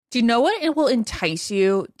Do you know what it will entice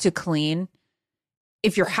you to clean?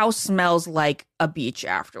 If your house smells like a beach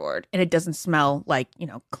afterward and it doesn't smell like,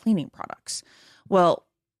 cleaning products. Well,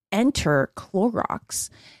 enter Clorox.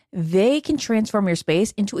 They can transform your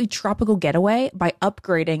space into a tropical getaway by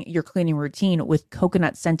upgrading your cleaning routine with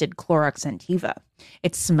coconut-scented Clorox Scentiva.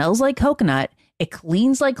 It smells like coconut, it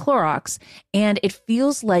cleans like Clorox, and it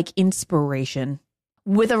feels like inspiration.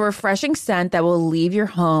 With a refreshing scent that will leave your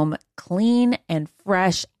home clean and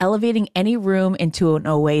fresh, elevating any room into an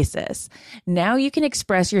oasis. Now you can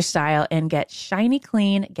express your style and get shiny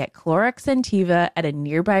clean. Get Clorox Scentiva at a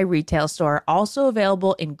nearby retail store, also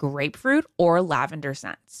available in grapefruit or lavender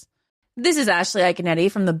scents. This is Ashley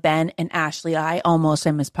Iconetti from the Ben and Ashley I Almost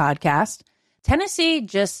Famous podcast. Tennessee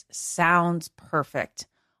just sounds perfect,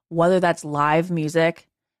 whether that's live music,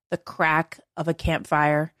 the crack of a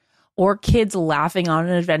campfire, or kids laughing on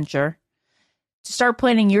an adventure. To start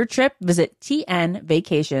planning your trip, visit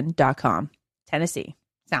tnvacation.com. Tennessee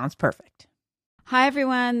sounds perfect. Hi,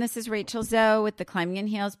 everyone. This is Rachel Zoe with the Climbing in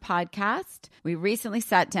Heels podcast. We recently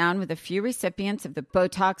sat down with a few recipients of the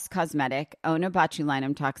Botox Cosmetic,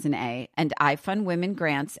 Onabotulinum Toxin A, and iFund Women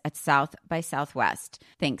grants at South by Southwest,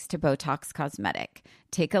 thanks to Botox Cosmetic.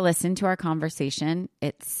 Take a listen to our conversation.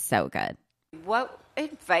 It's so good. What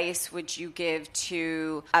advice would you give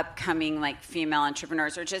to upcoming female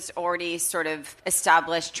entrepreneurs or just already sort of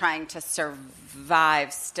established trying to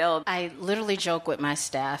survive still? I literally joke with my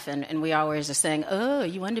staff and we always are saying, oh,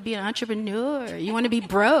 you want to be an entrepreneur? You want to be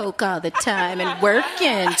broke all the time and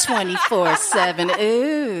working 24/7.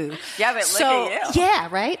 Ooh. Yeah, but look at you. Yeah,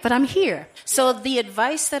 right? But I'm here. So the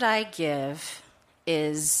advice that I give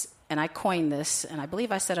is, and I coined this, and I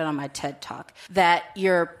believe I said it on my TED Talk, that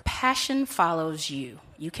your passion follows you.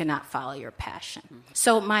 You cannot follow your passion. Mm-hmm.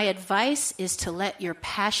 So my advice is to let your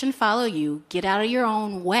passion follow you, get out of your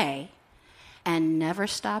own way, and never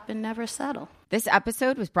stop and never settle. This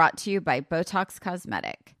episode was brought to you by Botox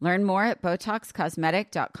Cosmetic. Learn more at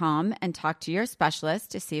BotoxCosmetic.com and talk to your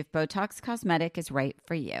specialist to see if Botox Cosmetic is right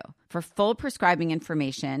for you. For full prescribing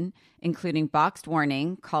information, including boxed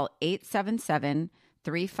warning, call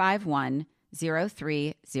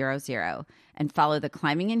 877-351-0300 and follow the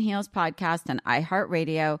Climbing in Heels podcast on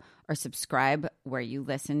iHeartRadio or subscribe where you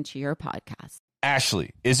listen to your podcast.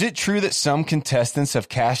 Ashley, is it true that some contestants have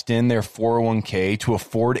cashed in their 401k to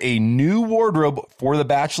afford a new wardrobe for The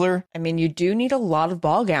Bachelor? I mean, you do need a lot of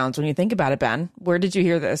ball gowns when you think about it, Ben. Where did you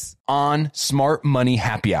hear this? On Smart Money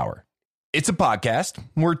Happy Hour. It's a podcast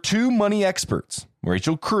where two money experts,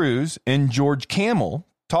 Rachel Cruz and George Kamel,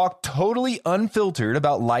 talk totally unfiltered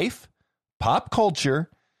about life, pop culture,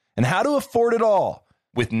 and how to afford it all,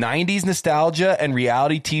 with 90s nostalgia and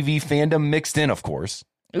reality TV fandom mixed in, of course.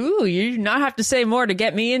 Ooh, you do not have to say more to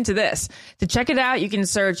get me into this. To check it out, you can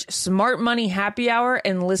search Smart Money Happy Hour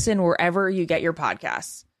and listen wherever you get your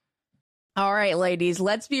podcasts. All right, ladies,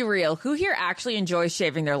 let's be real. Who here actually enjoys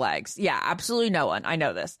shaving their legs? Yeah, absolutely no one. I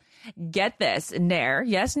know this. Get this, Nair,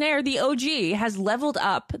 yes, Nair, the OG, has leveled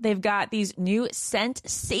up. They've got these new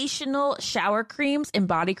sensational shower creams and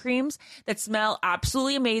body creams that smell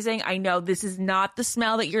absolutely amazing. I know this is not the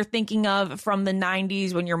smell that you're thinking of from the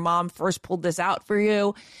 90s when your mom first pulled this out for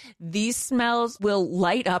you. These smells will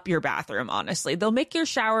light up your bathroom, honestly. They'll make your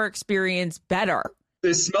shower experience better.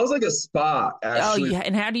 It smells like a spa, actually. Oh, yeah,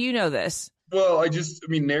 and how do you know this? Well,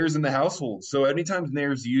 Nair's in the household, so anytime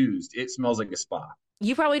Nair's used, it smells like a spa.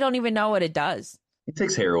 You probably don't even know what it does. It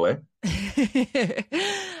takes hair away.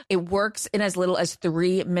 It works in as little as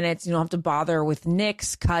 3 minutes. You don't have to bother with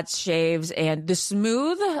nicks, cuts, shaves, and the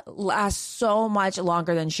smooth lasts so much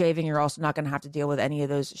longer than shaving. You're also not going to have to deal with any of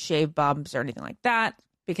those shave bumps or anything like that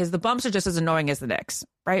because the bumps are just as annoying as the nicks,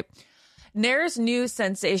 right? Nair's new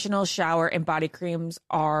sensational shower and body creams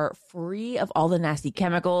are free of all the nasty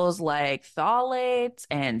chemicals like phthalates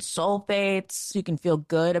and sulfates. So you can feel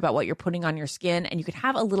good about what you're putting on your skin, and you can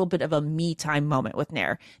have a little bit of a me time moment with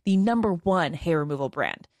Nair, the #1 hair removal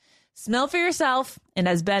brand. Smell for yourself, and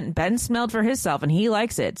as Ben smelled for himself, and he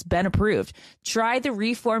likes it. It's Ben approved. Try the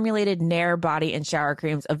reformulated Nair body and shower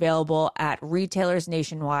creams available at retailers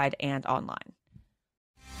nationwide and online.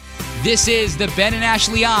 This is the Ben and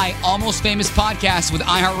Ashley I Almost Famous podcast with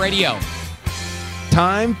iHeartRadio.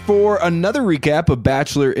 Time for another recap of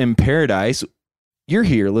Bachelor in Paradise. You're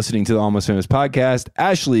here listening to the Almost Famous podcast.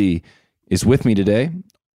 Ashley is with me today.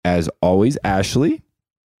 As always, Ashley,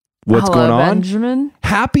 what's Hello, going on? Benjamin.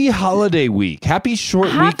 Happy holiday week. Happy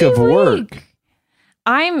short week of work.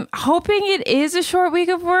 I'm hoping it is a short week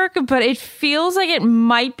of work, but it feels like it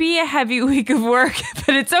might be a heavy week of work,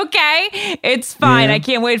 but it's okay. It's fine. Yeah. I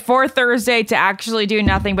can't wait for Thursday to actually do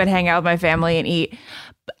nothing but hang out with my family and eat.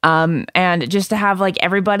 And just to have like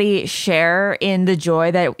everybody share in the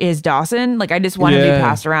joy that is Dawson. Like I just want him to be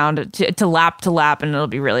passed around to lap to lap, and it'll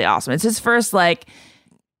be really awesome. It's his first like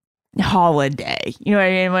holiday. You know what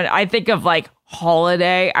I mean? When I think of like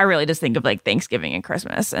holiday, I really just think of like Thanksgiving and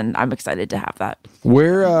Christmas, and I'm excited to have that.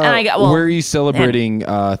 Where where are you celebrating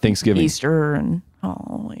Thanksgiving? Easter and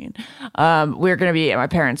Halloween. We're gonna be at my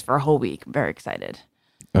parents for a whole week. I'm very excited.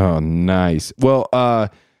 Oh, nice. Well,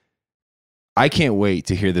 I can't wait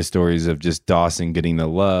to hear the stories of just Dawson getting the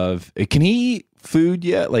love. Can he eat food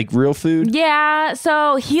yet? Like real food? Yeah,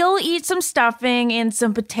 so he'll eat some stuffing and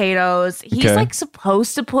some potatoes. He's like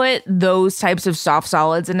supposed to put those types of soft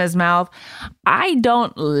solids in his mouth. I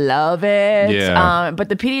don't love it. Yeah. But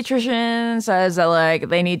the pediatrician says that like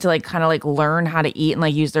they need to like kind of like learn how to eat and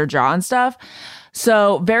like use their jaw and stuff.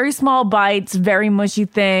 So very small bites, very mushy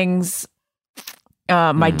things.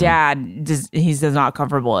 My dad, he's not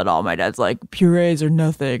comfortable at all. My dad's like, purees or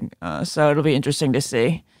nothing. So it'll be interesting to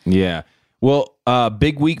see. Yeah. Well,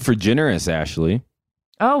 big week for Generous, Ashley.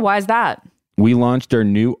 Oh, why is that? We launched our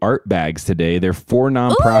new art bags today. They're 4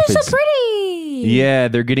 nonprofits. Ooh, so pretty. Yeah,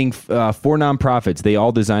 they're getting 4 nonprofits. They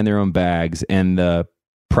all design their own bags, and the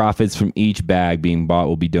profits from each bag being bought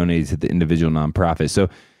will be donated to the individual nonprofit. So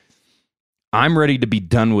I'm ready to be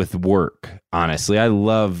done with work. Honestly, I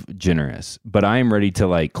love Generous, but I am ready to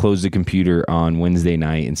like close the computer on Wednesday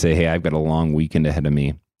night and say, hey, I've got a long weekend ahead of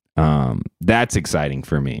me. That's exciting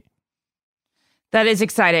for me. That is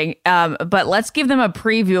exciting. But let's give them a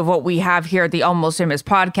preview of what we have here at the Almost Famous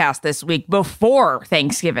podcast this week before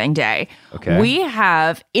Thanksgiving Day. Okay. We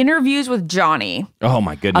have interviews with Johnny. Oh,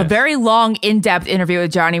 my goodness. A very long, in-depth interview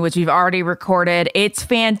with Johnny, which we've already recorded. It's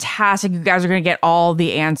fantastic. You guys are going to get all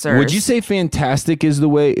the answers. Would you say fantastic is the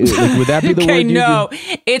way? Like, would that be the okay, word? No.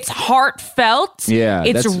 It's heartfelt. Yeah.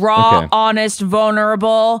 It's raw, honest,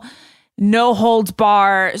 vulnerable. No holds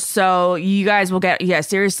bar. So you guys will get,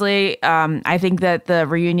 seriously. I think that the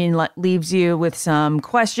reunion leaves you with some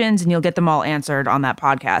questions and you'll get them all answered on that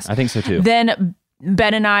podcast. I think so too. Then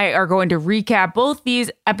Ben and I are going to recap both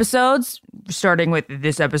these episodes, starting with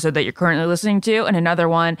this episode that you're currently listening to and another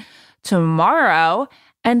one tomorrow.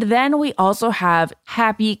 And then we also have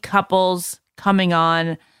happy couples coming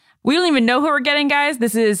on. We don't even know who we're getting, guys.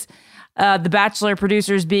 This is The Bachelor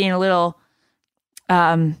producers being a little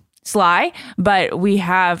sly, but we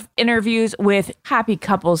have interviews with happy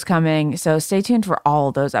couples coming. So stay tuned for all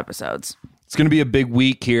of those episodes. It's going to be a big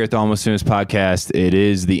week here at the Almost Famous podcast. It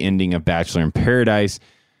is the ending of Bachelor in Paradise.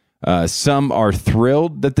 Some are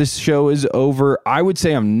thrilled that this show is over. I would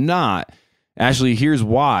say I'm not. Ashley, here's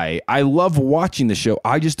why. I love watching the show.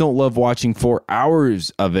 I just don't love watching 4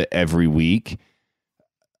 hours of it every week.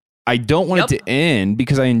 I don't want it to end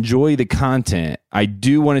because I enjoy the content. I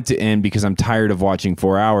do want it to end because I'm tired of watching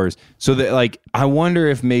 4 hours. So that, like, I wonder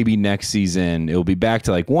if maybe next season it'll be back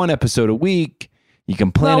to like 1 episode a week. You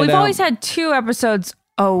can plan it out. Well, we've always had 2 episodes.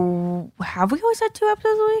 Oh, have we always had 2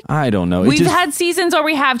 episodes a week? I don't know. We've had seasons where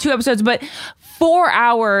we have 2 episodes, but 4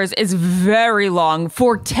 hours is very long.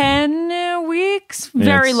 For 10 weeks,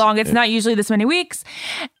 very long. It's not usually this many weeks.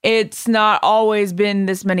 It's not always been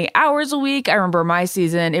this many hours a week. I remember my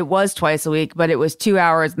season, it was twice a week, but it was 2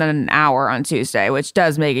 hours and then an hour on Tuesday, which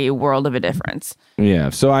does make a world of a difference.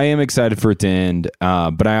 Yeah, so I am excited for it to end,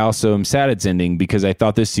 but I also am sad it's ending because I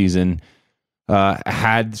thought this season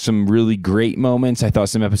had some really great moments. I thought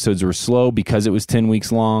some episodes were slow because it was 10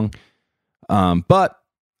 weeks long. But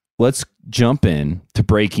let's jump in to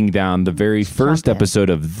breaking down the very first episode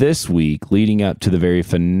of this week, leading up to the very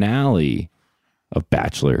finale of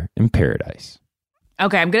Bachelor in Paradise.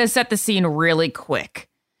 Okay, I'm going to set the scene really quick.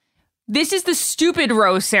 This is the stupid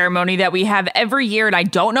rose ceremony that we have every year, and I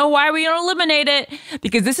don't know why we don't eliminate it,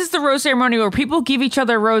 because this is the rose ceremony where people give each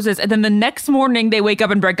other roses, and then the next morning they wake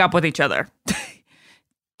up and break up with each other.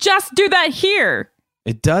 Just do that here.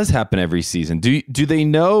 It does happen every season. Do they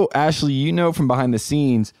know, Ashley, you know from behind the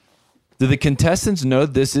scenes, do the contestants know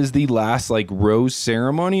this is the last like rose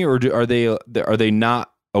ceremony, or are they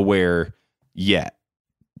not aware yet?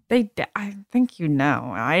 I think you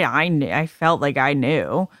know. I felt like I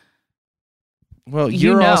knew. Well,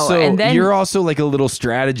 you're also like a little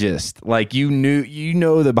strategist. Like you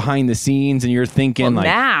know the behind the scenes, and you're thinking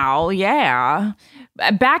now, yeah.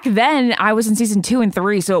 Back then, I was in season 2 and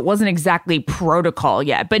 3, so it wasn't exactly protocol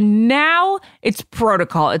yet. But now it's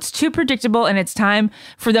protocol. It's too predictable, and it's time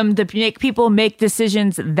for them to make people make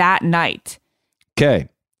decisions that night. Okay.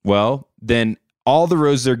 Well, then all the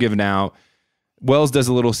roses are given out. Wells does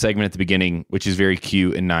a little segment at the beginning, which is very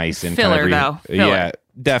cute and nice and filler, though. Yeah,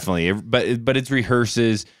 definitely. But it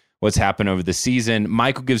rehearses what's happened over the season.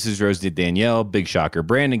 Michael gives his rose to Danielle, big shocker.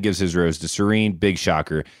 Brandon gives his rose to Serene, big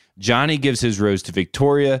shocker. Johnny gives his rose to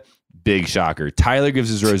Victoria, big shocker. Tyler gives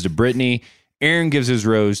his rose to Brittany. Aaron gives his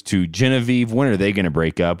rose to Genevieve. When are they going to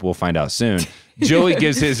break up? We'll find out soon. Joey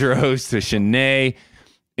gives his rose to Shanae.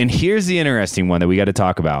 And here's the interesting one that we got to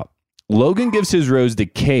talk about. Logan gives his rose to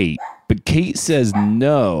Kate, but Kate says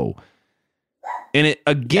no. And it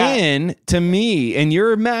again, to me, and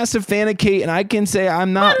you're a massive fan of Kate, and I can say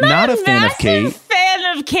I'm not a fan of Kate.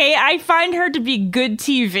 Fan of Kate. I find her to be good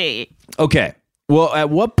TV. Okay. Well, at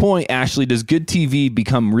what point, Ashley, does good TV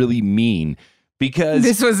become really mean? Because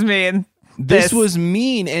This was mean. this was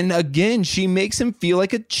mean. And again, she makes him feel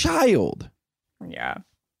like a child. Yeah.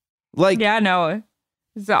 Like, Yeah, no.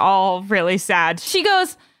 It's all really sad. She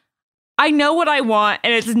goes, I know what I want,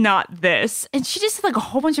 and it's not this. And she just said like a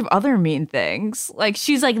whole bunch of other mean things. Like,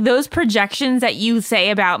 she's like, those projections that you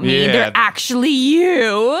say about me, Yeah. they're actually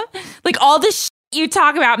you. Like, all the you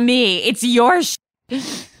talk about me, it's your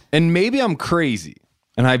and maybe I'm crazy.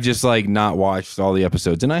 And I've just like not watched all the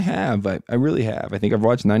episodes. And I have. I really have. I think I've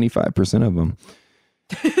watched 95% of them.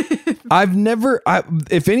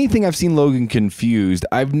 If anything, I've seen Logan confused.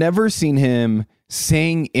 I've never seen him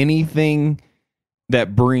saying anything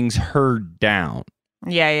that brings her down.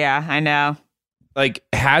 Yeah, I know. Like,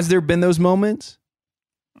 has there been those moments?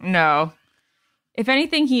 No. If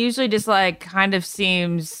anything, he usually just like kind of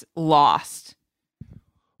seems lost.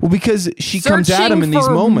 Well, because she comes at him in these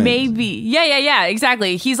for moments. Maybe. Yeah,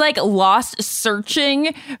 exactly. He's like lost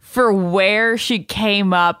searching for where she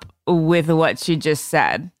came up with what she just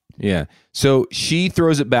said. Yeah. So she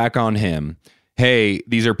throws it back on him. Hey,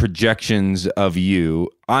 these are projections of you.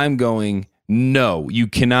 I'm going, no, you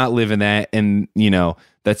cannot live in that. And,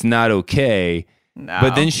 that's not okay. No.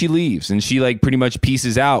 But then she leaves and she like pretty much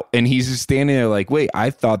pieces out. And he's just standing there like, wait, I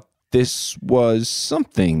thought this was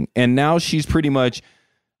something. And now she's pretty much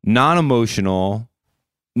non-emotional,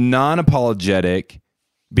 non-apologetic,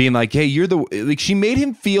 being like, hey, she made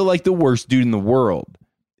him feel like the worst dude in the world.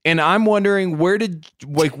 And I'm wondering why?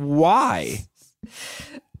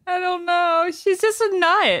 I don't know. She's just a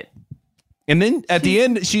nut. And then at the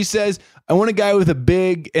end, she says, I want a guy with a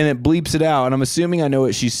big, and it bleeps it out. And I'm assuming I know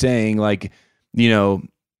what she's saying, like, a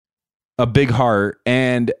big heart.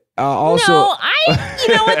 And also, no,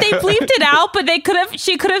 you know what? They bleeped it out, but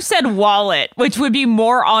she could have said wallet, which would be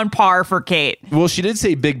more on par for Kate. Well, she did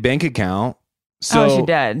say big bank account. So, oh, she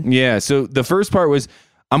did. Yeah. So the first part was,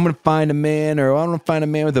 I'm going to find a man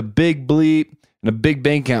with a big bleep and a big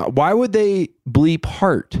bank account. Why would they bleep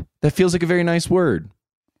heart? That feels like a very nice word.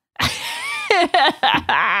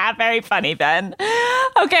 Very funny, Ben.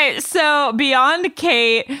 Okay, so beyond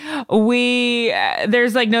Kate,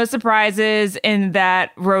 there's like no surprises in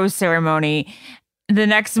that rose ceremony. The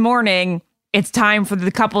next morning, it's time for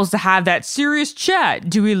the couples to have that serious chat.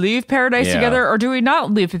 Do we leave paradise together or do we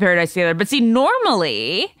not leave paradise together? But see,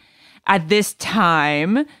 normally at this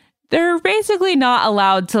time, they're basically not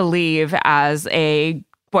allowed to leave as a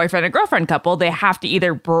boyfriend and girlfriend couple. They have to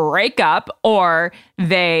either break up or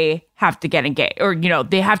they have to get engaged, or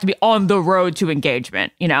they have to be on the road to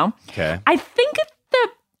engagement. Okay. I think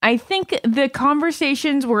the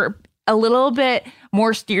conversations were a little bit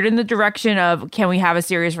more steered in the direction of, can we have a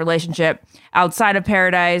serious relationship outside of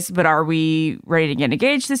paradise, but are we ready to get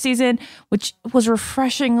engaged this season, which was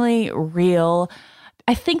refreshingly real.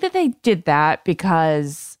 I think that they did that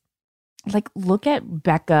because, like, look at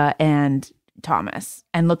Becca and Thomas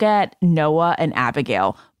and look at Noah and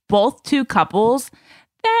Abigail, both two couples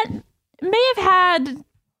that may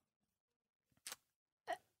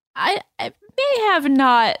have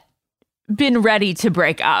not been ready to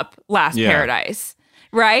break up last paradise,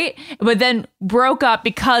 right? But then broke up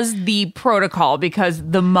because the protocol, because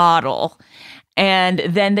the model, and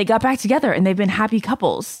then they got back together and they've been happy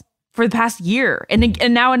couples for the past year, and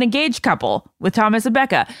now an engaged couple with Thomas and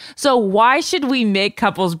Becca. So why should we make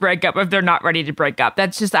couples break up if they're not ready to break up?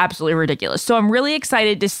 That's just absolutely ridiculous. So I'm really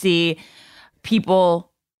excited to see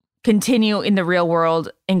people continue in the real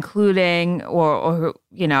world, including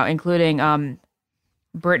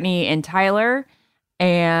Brittany and Tyler.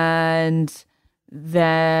 And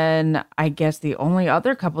then I guess the only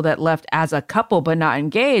other couple that left as a couple but not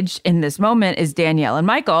engaged in this moment is Danielle and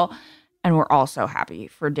Michael. And we're all so happy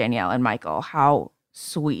for Danielle and Michael. How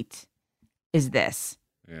sweet is this?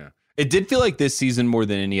 Yeah. It did feel like this season more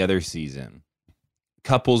than any other season.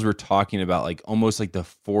 Couples were talking about like almost like the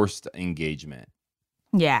forced engagement.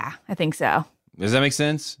 Yeah, I think so. Does that make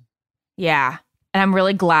sense? Yeah. And I'm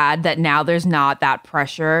really glad that now there's not that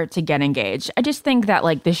pressure to get engaged. I just think that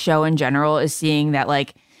like the show in general is seeing that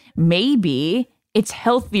like maybe it's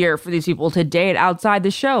healthier for these people to date outside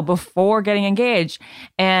the show before getting engaged.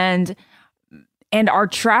 And our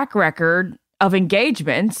track record of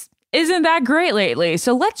engagements isn't that great lately.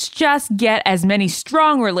 So let's just get as many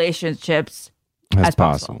strong relationships as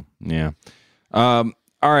possible. Yeah. All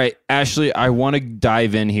right, Ashley, I want to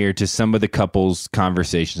dive in here to some of the couples'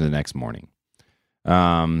 conversations the next morning.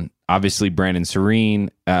 Obviously, Brandon,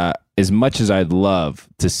 Serene, as much as I'd love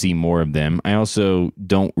to see more of them, I also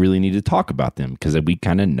don't really need to talk about them because we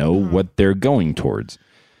kind of know what they're going towards.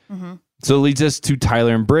 So it leads us to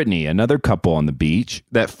Tyler and Brittany, another couple on the beach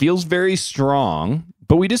that feels very strong,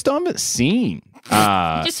 but we just haven't seen.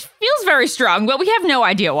 It just feels very strong, but we have no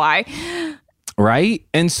idea why. Right?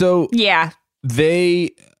 And so Yeah.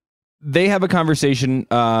 they have a conversation.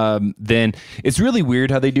 Then it's really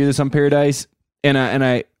weird how they do this on Paradise. And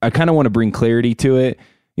I kind of want to bring clarity to it.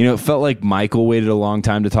 You know, it felt like Michael waited a long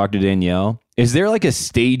time to talk to Danielle. Is there like a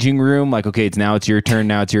staging room? Like, okay, now it's your turn,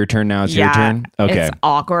 now it's your turn, now it's your turn? Okay. It's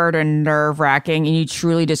awkward and nerve-wracking, and you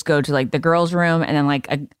truly just go to like the girls' room and then like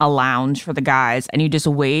a lounge for the guys, and you just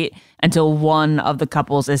wait until one of the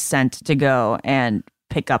couples is sent to go and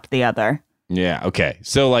pick up the other. Yeah, okay.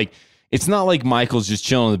 So like, it's not like Michael's just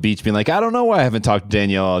chilling on the beach being like, I don't know why I haven't talked to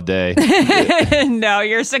Danielle all day. No,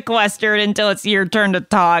 you're sequestered until it's your turn to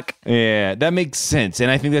talk. Yeah, that makes sense.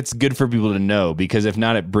 And I think that's good for people to know because if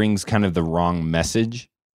not, it brings kind of the wrong message.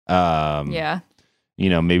 Yeah. You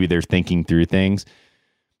know, maybe they're thinking through things.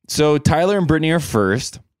 So Tyler and Brittany are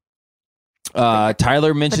first.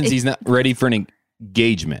 Tyler mentions he's not ready for an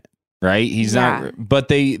engagement, right? He's not, but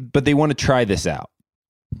they want to try this out.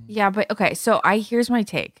 Yeah, but okay, so here's my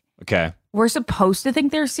take. Okay. We're supposed to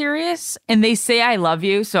think they're serious, and they say I love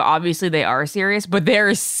you, so obviously they are serious, but there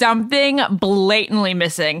is something blatantly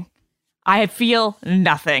missing. I feel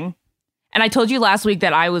nothing. And I told you last week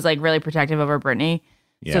that I was like really protective over Brittany.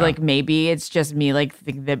 Yeah. So like maybe it's just me like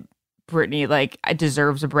think that Brittany like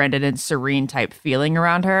deserves a Brandon and Serene type feeling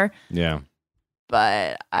around her. Yeah.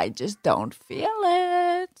 But I just don't feel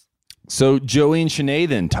it. So Joey and Shanae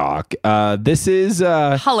then talk. This is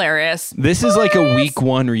Hilarious. This is like a week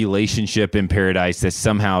one relationship in Paradise that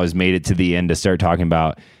somehow has made it to the end to start talking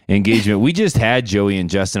about engagement. We just had Joey and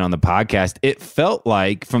Justin on the podcast. It felt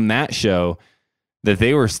like from that show that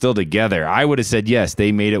they were still together. I would have said, yes,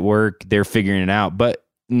 they made it work. They're figuring it out. But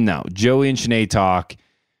no, Joey and Shanae talk.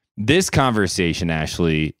 This conversation,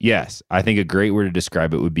 Ashley, yes, I think a great word to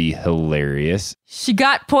describe it would be hilarious. She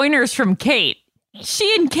got pointers from Kate.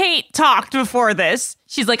 She and Kate talked before this.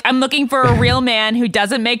 She's like, I'm looking for a real man who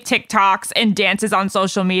doesn't make TikToks and dances on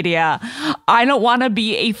social media. I don't want to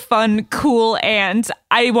be a fun, cool aunt.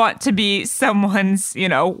 I want to be someone's,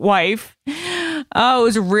 wife. Oh, it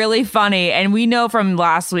was really funny. And we know from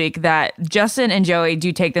last week that Justin and Joey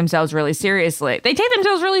do take themselves really seriously. They take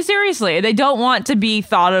themselves really seriously. They don't want to be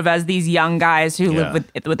thought of as these young guys who live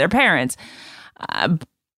with their parents.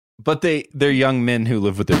 But they're young men who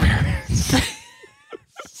live with their parents.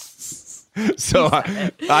 So,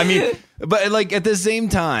 I mean, but like at the same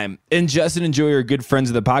time, and Justin and Joey are good friends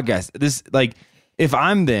of the podcast. This, like, if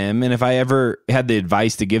I'm them and if I ever had the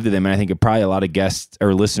advice to give to them, and I think probably a lot of guests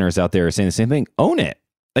or listeners out there are saying the same thing, own it.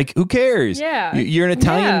 Like, who cares? Yeah. You're an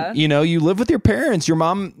Italian, you live with your parents. Your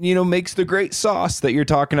mom, makes the great sauce that you're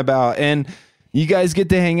talking about. And you guys get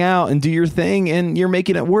to hang out and do your thing and you're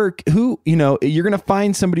making it work. You're going to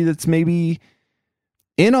find somebody that's maybe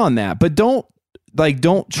in on that, but don't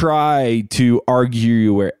try to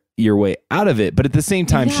argue your way out of it. But at the same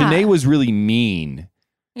time, Shanae was really mean.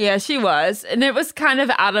 Yeah, she was. And it was kind of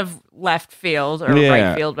out of left field or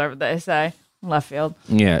right field, whatever they say. Left field.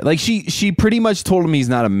 Yeah. Like she pretty much told him he's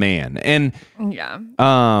not a man. And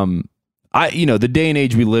the day and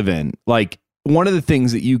age we live in, like one of the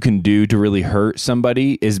things that you can do to really hurt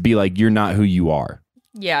somebody is be like, you're not who you are.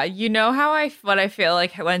 Yeah. You know what I feel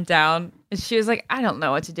like went down? She was like, I don't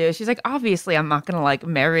know what to do. She's like, obviously, I'm not going to like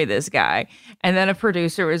marry this guy. And then a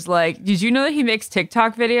producer was like, did you know that he makes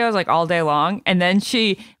TikTok videos like all day long? And then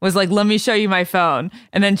she was like, let me show you my phone.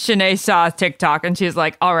 And then Shanae saw TikTok and she was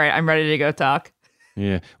like, all right, I'm ready to go talk.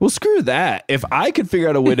 Yeah. Well, screw that. If I could figure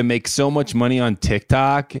out a way to make so much money on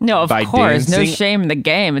TikTok, no, of course, dancing, no shame in the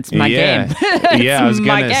game. It's my game. Yeah, I was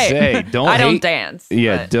going to say, I don't dance.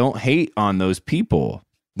 Yeah, don't hate on those people.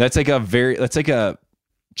 That's like a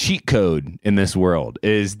cheat code in this world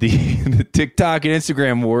is the TikTok and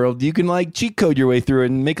Instagram world. You can like cheat code your way through it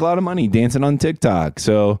and make a lot of money dancing on TikTok.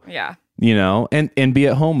 So yeah, and be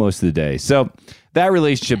at home most of the day. So that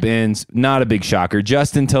relationship ends. Not a big shocker.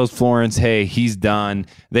 Justin tells Florence, hey, he's done.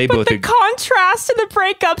 They But both the contrast to the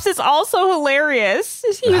breakups is also hilarious.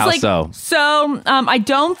 He was How like, so? I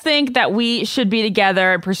don't think that we should be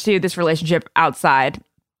together and pursue this relationship outside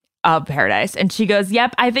of paradise. And she goes,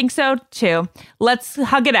 yep, I think so too. Let's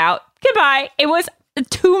hug it out. Goodbye. It was a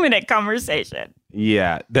 2-minute conversation.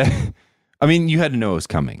 Yeah. I mean, you had to know it was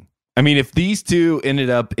coming. I mean, if these two ended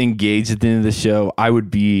up engaged at the end of the show, I would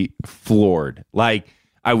be floored. Like,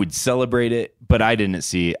 I would celebrate it, but I didn't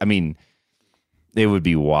see. I mean, it would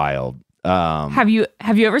be wild. Have you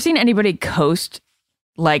ever seen anybody coast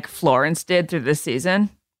like Florence did through this season?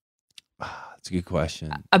 That's a good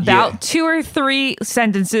question. About 2 or 3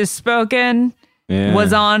 sentences spoken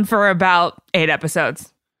was on for about 8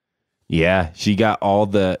 episodes. Yeah, she got all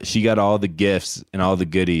the gifts and all the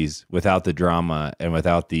goodies without the drama and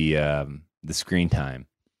without the screen time.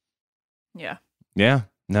 Yeah. Yeah.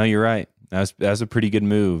 No, you're right. That was a pretty good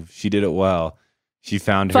move. She did it well. She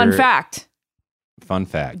found Fun her fact.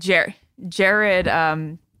 Jared.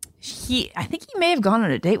 I think he may have gone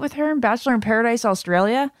on a date with her in Bachelor in Paradise,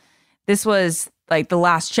 Australia. This was like the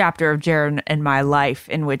last chapter of Jared and my life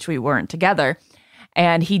in which we weren't together.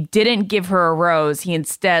 And he didn't give her a rose. He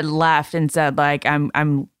instead left and said, like,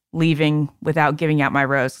 I'm leaving without giving out my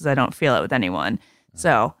rose because I don't feel it with anyone.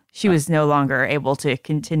 So she was no longer able to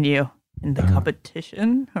continue in the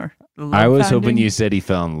competition. Or I was hoping you said he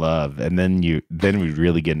fell in love, and then we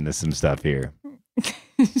really get into some stuff here.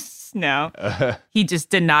 No, he just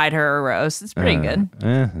denied her a rose. It's pretty good.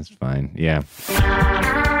 That's fine. Yeah.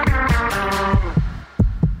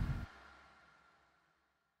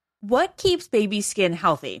 What keeps baby skin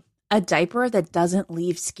healthy? A diaper that doesn't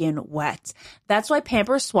leave skin wet. That's why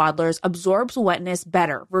Pampers Swaddlers absorbs wetness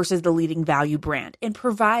better versus the leading value brand and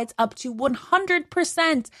provides up to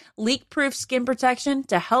 100% leak-proof skin protection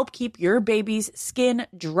to help keep your baby's skin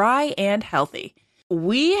dry and healthy.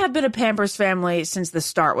 We have been a Pampers family since the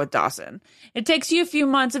start with Dawson. It takes you a few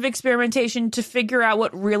months of experimentation to figure out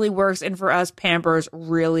what really works, and for us, Pampers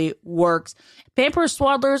really works. Pampers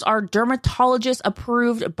Swaddlers are dermatologist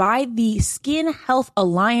approved by the Skin Health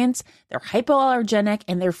Alliance. They're hypoallergenic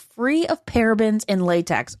and they're free of parabens and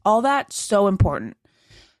latex. All that so important.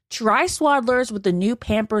 Try Swaddlers with the new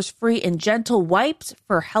Pampers Free and Gentle wipes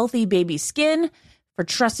for healthy baby skin. For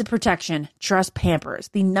trusted protection, trust Pampers,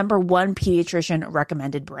 the #1 pediatrician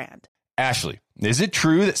recommended brand. Ashley, is it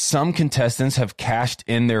true that some contestants have cashed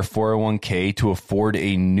in their 401k to afford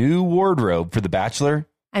a new wardrobe for The Bachelor?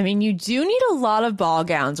 I mean, you do need a lot of ball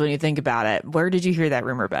gowns when you think about it. Where did you hear that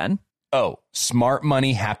rumor, Ben? Oh, Smart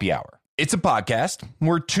Money Happy Hour. It's a podcast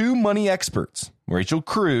where 2 money experts, Rachel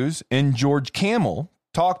Cruz and George Camel,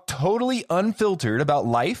 talk totally unfiltered about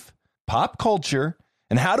life, pop culture,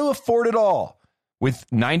 and how to afford it all. With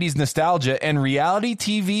 90s nostalgia and reality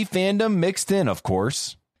TV fandom mixed in, of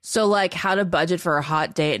course. So, like, how to budget for a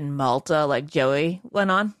hot date in Malta, like Joey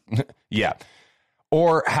went on? Yeah.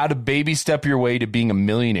 Or how to baby step your way to being a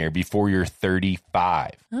millionaire before you're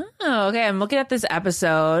 35. Oh, okay. I'm looking at this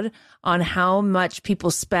episode on how much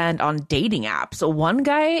people spend on dating apps. So one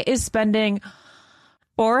guy is spending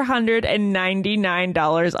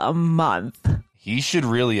 $499 a month. He should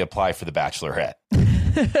really apply for The Bachelorette.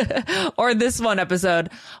 Or this one episode,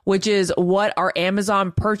 which is what our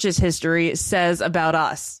Amazon purchase history says about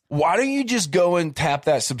us. Why don't you just go and tap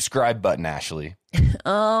that subscribe button, Ashley?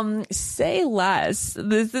 Say less.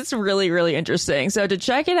 This is really, really interesting. So to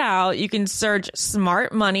check it out, you can search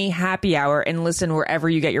Smart Money Happy Hour and listen wherever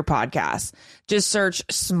you get your podcasts. Just search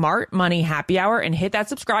Smart Money Happy Hour and hit that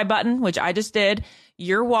subscribe button, which I just did.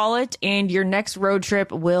 Your wallet and your next road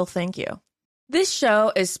trip will thank you. This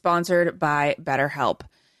show is sponsored by BetterHelp.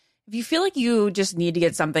 If you feel like you just need to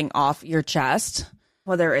get something off your chest,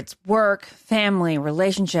 whether it's work, family,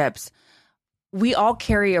 relationships, we all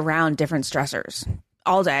carry around different stressors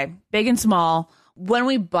all day, big and small. When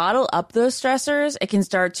we bottle up those stressors, it can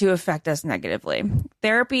start to affect us negatively.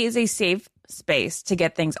 Therapy is a safe space to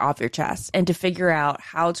get things off your chest and to figure out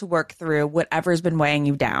how to work through whatever's been weighing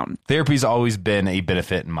you down. Therapy's always been a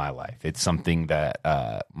benefit in my life. It's something that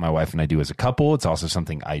my wife and I do as a couple. It's also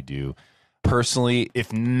something I do personally.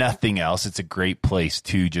 If nothing else, it's a great place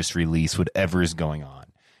to just release whatever is going on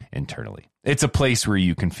internally. It's a place where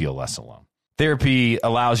you can feel less alone. Therapy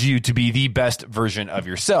allows you to be the best version of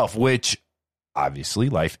yourself, which obviously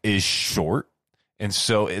life is short. And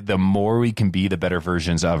so the more we can be the better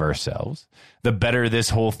versions of ourselves, the better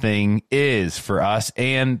this whole thing is for us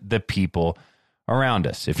and the people around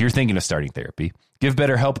us. If you're thinking of starting therapy, give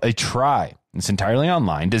BetterHelp a try. It's entirely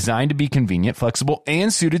online, designed to be convenient, flexible,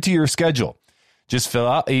 and suited to your schedule. Just fill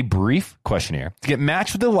out a brief questionnaire to get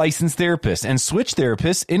matched with a licensed therapist and switch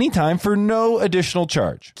therapists anytime for no additional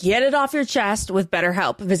charge. Get it off your chest with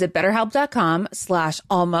BetterHelp. Visit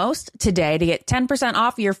BetterHelp.com/almost today to get 10%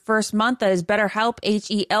 off your first month. That is BetterHelp,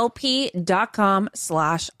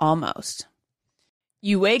 HELP.com/almost.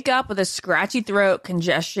 You wake up with a scratchy throat,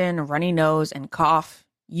 congestion, runny nose, and cough.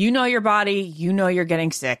 You know your body. You know you're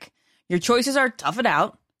getting sick. Your choices are tough it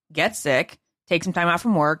out, get sick, take some time out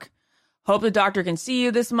from work, hope the doctor can see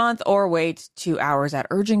you this month, or wait 2 hours at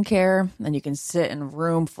urgent care. Then you can sit in a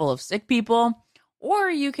room full of sick people.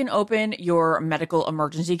 Or you can open your medical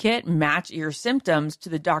emergency kit, match your symptoms to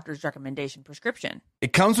the doctor's recommendation prescription.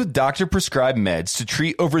 It comes with doctor-prescribed meds to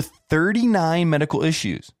treat over 39 medical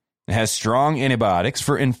issues. It has strong antibiotics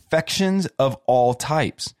for infections of all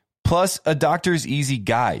types, plus a doctor's easy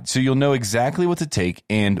guide, so you'll know exactly what to take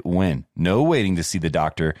and when. No waiting to see the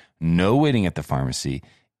doctor, no waiting at the pharmacy.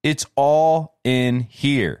 It's all in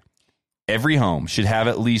here. Every home should have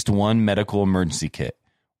at least one medical emergency kit.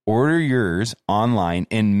 Order yours online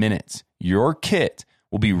in minutes. Your kit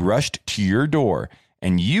will be rushed to your door,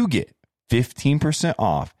 and you get 15%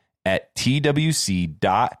 off at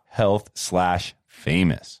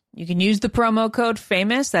twc.health/famous. You can use the promo code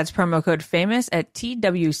FAMOUS. That's promo code FAMOUS at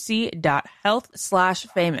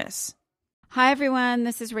twc.health/famous. Hi, everyone.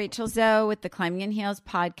 This is Rachel Zoe with the Climbing in Heels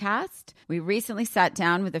podcast. We recently sat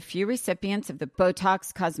down with a few recipients of the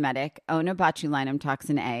Botox Cosmetic, Onabotulinum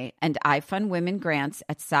Toxin A, and iFund Women grants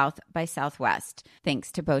at South by Southwest,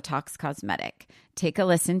 thanks to Botox Cosmetic. Take a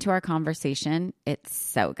listen to our conversation. It's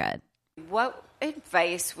so good. What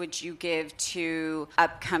advice would you give to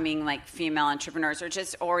upcoming female entrepreneurs or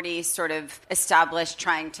just already sort of established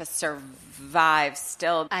trying to survive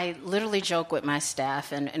still? I literally joke with my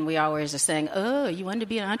staff, and we always are saying, oh, you want to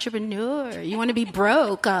be an entrepreneur? You want to be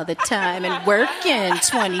broke all the time and working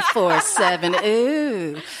 24/7?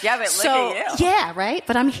 Ooh. Yeah, but look at you. Yeah, right?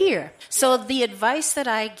 But I'm here. So the advice that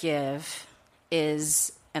I give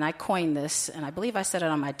is, and I coined this, and I believe I said it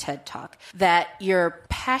on my TED Talk, that your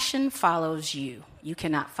passion follows you. You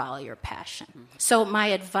cannot follow your passion. So my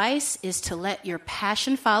advice is to let your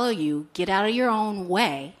passion follow you, get out of your own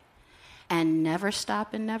way, and never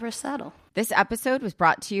stop and never settle. This episode was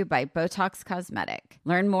brought to you by Botox Cosmetic.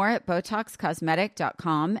 Learn more at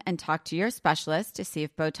BotoxCosmetic.com and talk to your specialist to see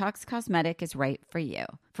if Botox Cosmetic is right for you.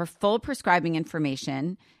 For full prescribing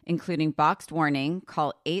information, including boxed warning,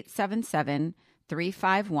 call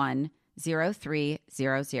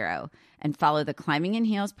 877-351-0300 and follow the Climbing in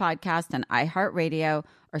Heels podcast on iHeartRadio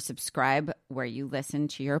or subscribe where you listen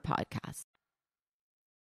to your podcast.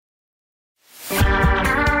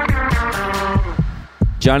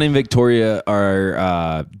 John and Victoria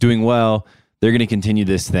are doing well. They're going to continue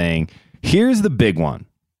this thing. Here's the big one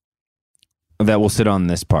that will sit on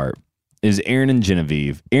this part is Aaron and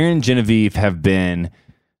Genevieve. Aaron and Genevieve have been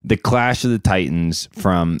the clash of the Titans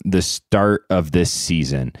from the start of this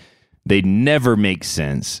season. They never make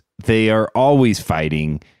sense. They are always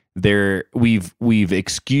fighting. We've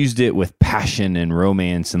excused it with passion and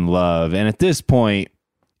romance and love. And at this point,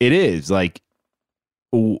 it is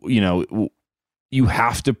you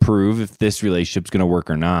have to prove if this relationship's going to work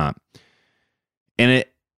or not. And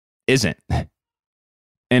it isn't.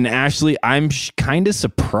 And Ashley, I'm kind of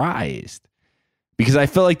surprised because I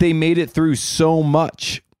felt like they made it through so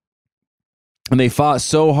much and they fought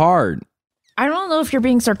so hard. I don't know if you're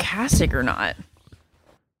being sarcastic or not.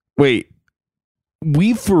 Wait,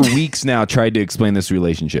 we've for weeks now tried to explain this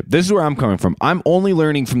relationship. This is where I'm coming from. I'm only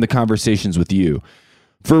learning from the conversations with you.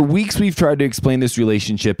 For weeks, we've tried to explain this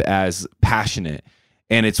relationship as passionate,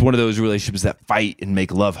 and it's one of those relationships that fight and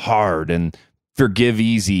make love hard and forgive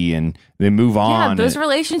easy, and they move on. Yeah, those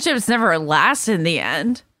relationships never last in the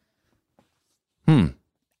end.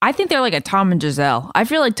 I think they're like a Tom and Giselle. I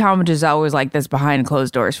feel like Tom and Giselle was like this behind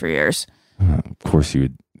closed doors for years. Of course, you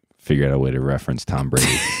would figure out a way to reference Tom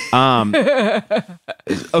Brady.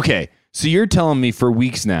 Okay, so you're telling me for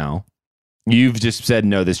weeks now, you've just said,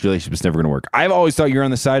 no, this relationship is never going to work. I've always thought you're on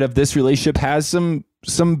the side of this relationship has some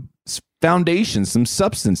foundation, some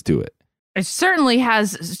substance to it. It certainly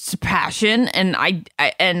has passion and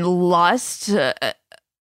and lust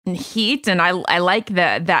and heat, and I like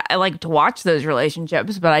that I like to watch those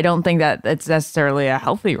relationships, but I don't think that it's necessarily a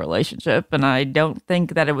healthy relationship, and I don't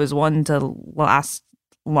think that it was one to last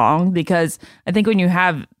long, because I think when you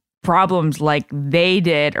have problems like they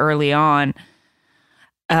did early on,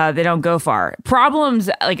 they don't go far. Problems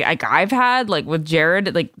like I've had, like with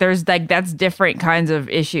Jared, like there's that's different kinds of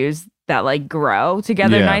issues that grow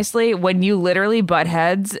together nicely when you literally butt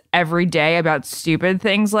heads every day about stupid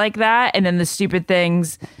things like that, and then the stupid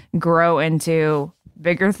things grow into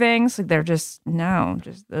bigger things. Like they're just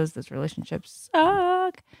those relationships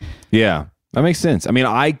suck. Yeah, that makes sense. I mean,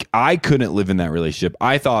 I couldn't live in that relationship.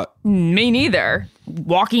 I thought Me neither.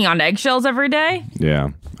 Walking on eggshells every day. Yeah,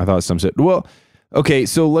 I thought some said. Well, okay,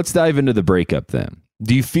 so let's dive into the breakup then.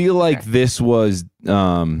 Do you feel like this was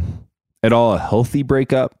at all a healthy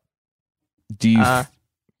breakup? Do you?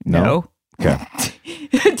 No. Okay.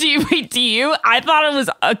 Do you? I thought it was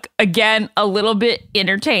again a little bit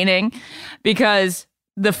entertaining because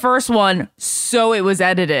the first one, so it was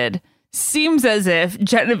edited, seems as if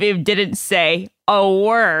Genevieve didn't say a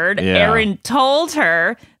word. Yeah. Aaron told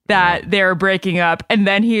her that they're breaking up, and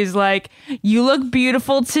then he's like, "You look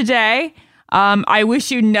beautiful today. I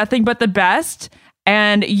wish you nothing but the best,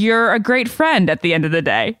 and you're a great friend at the end of the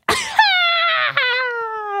day."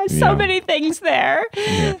 So many things there.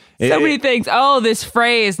 Yeah. So many things. Oh, this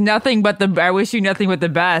phrase, nothing but the, I wish you nothing but the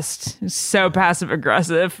best. So passive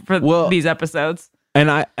aggressive for these episodes. And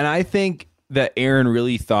I think that Aaron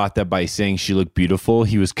really thought that by saying she looked beautiful,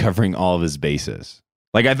 he was covering all of his bases.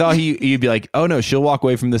 Like I thought he'd be like, oh no, she'll walk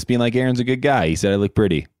away from this being like, Aaron's a good guy. He said I look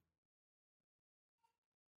pretty.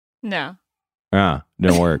 No.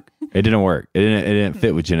 Didn't work. It didn't work. It didn't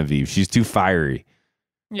fit with Genevieve. She's too fiery.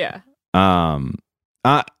 Yeah.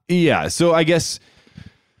 Yeah. So I guess,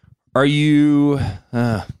 are you,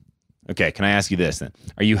 okay. Can I ask you this then?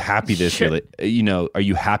 Are you happy are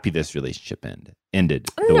you happy this relationship ended?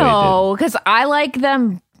 No, because I like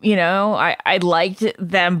them. I liked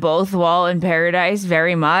them both while in Paradise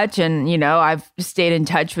very much. And, I've stayed in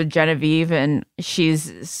touch with Genevieve and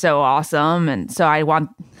she's so awesome. And so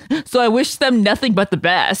I wish them nothing but the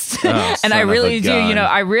best. Oh, and I really do,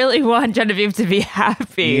 I really want Genevieve to be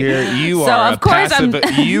happy. You are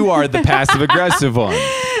the passive aggressive one.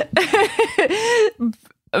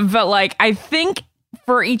 But I think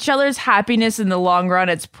for each other's happiness in the long run,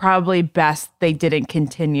 it's probably best they didn't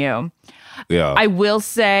continue. Yeah. I will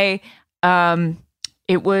say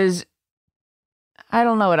it was, I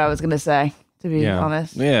don't know what I was going to say, to be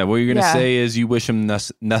honest. Yeah, what you're going to say is you wish him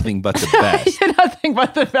nothing but the best. Nothing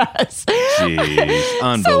but the best. Jeez,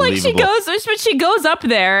 unbelievable. So she goes up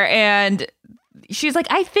there and she's like,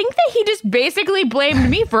 I think that he just basically blamed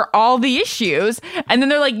me for all the issues. And then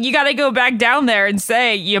they're like, you got to go back down there and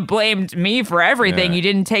say you blamed me for everything. Yeah. You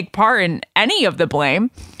didn't take part in any of the blame.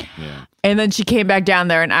 Yeah. And then she came back down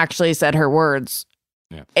there and actually said her words.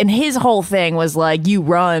 Yeah. And his whole thing was like, you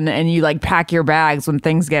run and you pack your bags when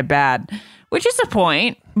things get bad, which is a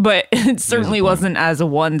point, but it certainly wasn't as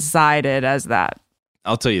one-sided as that.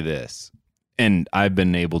 I'll tell you this, and I've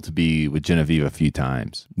been able to be with Genevieve a few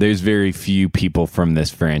times. There's very few people from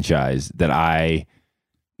this franchise that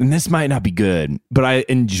and this might not be good, but I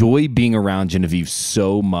enjoy being around Genevieve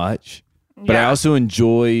so much, but I also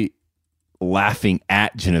enjoy laughing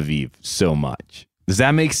at Genevieve so much. Does that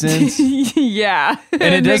make sense? Yeah.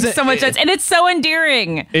 And it makes so much sense. And it's so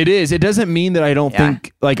endearing. It is. It doesn't mean that I don't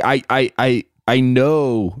think I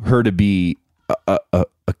know her to be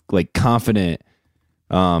a confident,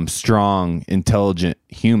 strong, intelligent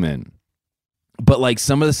human. But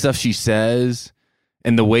some of the stuff she says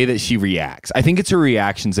and the way that she reacts, I think it's her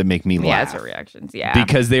reactions that make me laugh. Yeah, it's her reactions. Yeah.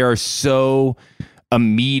 Because they are so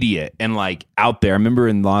immediate and out there. I remember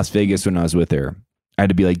in Las Vegas when I was with her, I had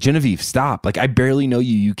to be like, Genevieve, stop. I barely know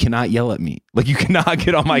you. You cannot yell at me. You cannot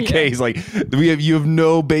get on my case. You have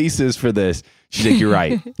no basis for this. She's like, you're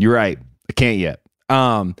right. You're right. I can't yet.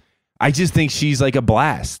 I just think she's a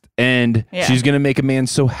blast and she's going to make a man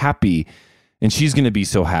so happy and she's going to be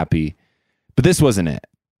so happy. But this wasn't it.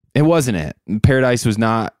 It wasn't it. Paradise was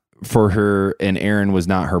not for her and Aaron was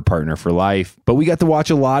not her partner for life, but we got to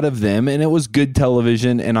watch a lot of them and it was good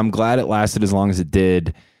television and I'm glad it lasted as long as it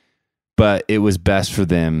did, but it was best for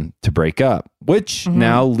them to break up, which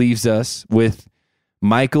now leaves us with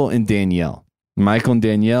Michael and Danielle. Michael and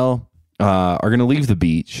Danielle are going to leave the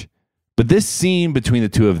beach, but this scene between the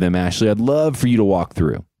two of them, Ashley, I'd love for you to walk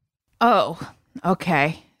through. Oh,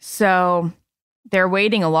 okay. So they're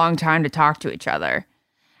waiting a long time to talk to each other.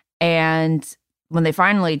 And when they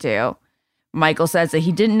finally do, Michael says that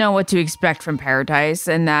he didn't know what to expect from Paradise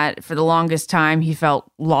and that for the longest time he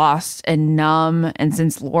felt lost and numb. And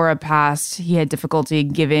since Laura passed, he had difficulty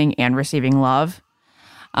giving and receiving love.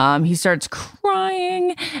 He starts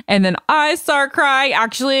crying and then I start crying.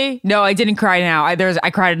 Actually, no, I didn't cry now.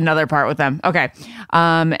 I cried another part with them. Okay.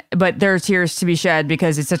 But there are tears to be shed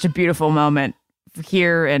because it's such a beautiful moment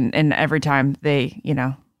here and every time they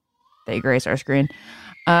grace our screen.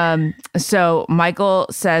 So Michael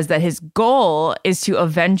says that his goal is to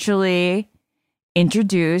eventually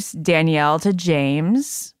introduce Danielle to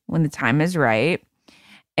James when the time is right.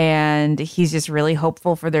 and he's just really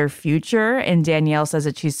hopeful for their future. And Danielle says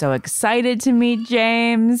that she's so excited to meet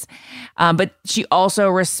James, but she also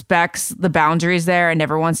respects the boundaries there and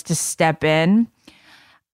never wants to step in.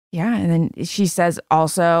 Yeah, and then she says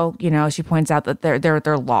also, she points out that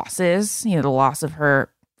their losses, the loss of her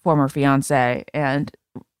former fiance and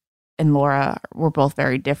Laura were both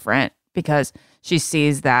very different, because she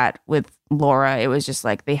sees that with Laura, it was just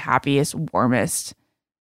like the happiest, warmest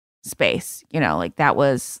space. Like that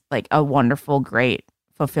was like a wonderful, great,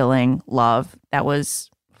 fulfilling love that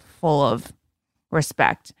was full of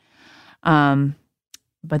respect.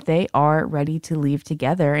 But they are ready to leave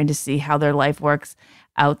together and to see how their life works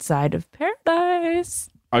outside of paradise.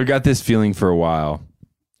 I've got this feeling for a while.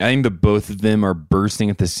 I think the both of them are bursting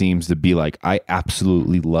at the seams to be like, I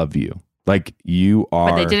absolutely love you. Like you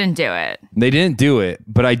are. But they didn't do it. They didn't do it.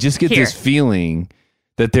 But I just get this feeling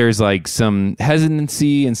that there's like some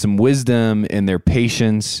hesitancy and some wisdom in their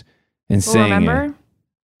patience and saying remember? It.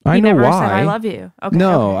 I know never why. Said, I love you. Okay,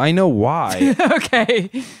 no, okay. I know why. Okay.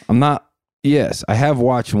 I'm not. Yes, I have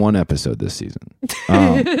watched one episode this season. Sorry,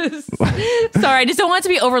 I just don't want it to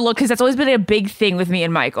be overlooked, because that's always been a big thing with me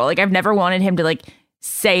and Michael. Like, I've never wanted him to like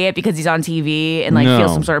say it because he's on TV and like feel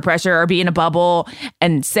some sort of pressure, or be in a bubble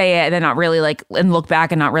and say it and then not really like, and look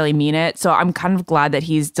back and not really mean it. So I'm kind of glad that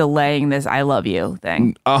he's delaying this "I love you"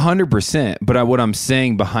 thing. 100%. But what I'm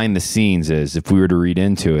saying behind the scenes is, if we were to read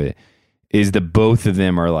into it, is that both of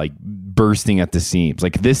them are like bursting at the seams.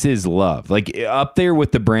 Like this is love. Like up there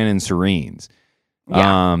with the Brandon Serenes.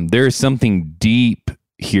 Yeah. There's something deep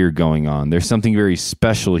here going on. There's something very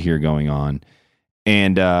special here going on.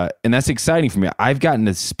 And that's exciting for me. I've gotten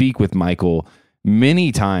to speak with Michael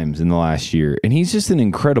many times in the last year, and he's just an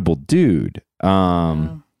incredible dude.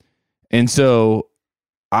 And so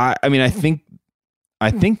I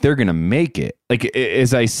think they're going to make it. Like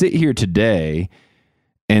as I sit here today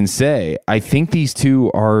and say, I think these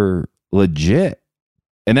two are legit,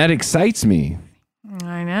 and that excites me.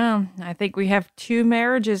 I know. I think we have 2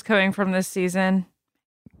 marriages coming from this season.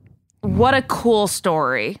 What a cool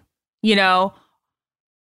story. He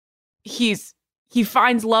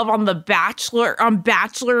finds love on Bachelor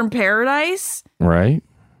in Paradise. Right.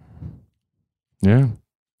 Yeah.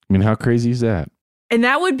 I mean, how crazy is that? And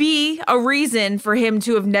that would be a reason for him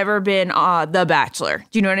to have never been The Bachelor.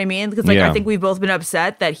 Do you know what I mean? Because I think we've both been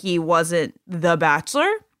upset that he wasn't The Bachelor.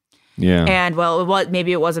 Yeah. And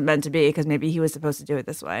maybe it wasn't meant to be, because maybe he was supposed to do it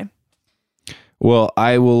this way. Well,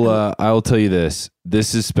 I will tell you this.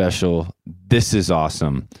 This is special. This is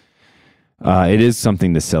awesome. It is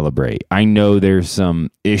something to celebrate. I know there's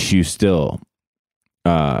some issue still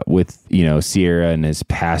with, Sierra and his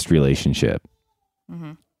past relationship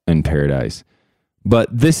in Paradise.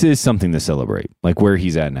 But this is something to celebrate, like where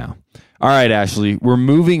he's at now. All right, Ashley, we're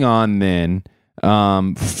moving on then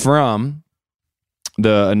from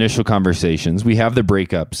the initial conversations. We have the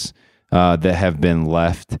breakups that have been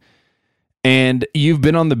left. And you've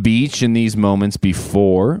been on the beach in these moments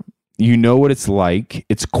before. You know what it's like.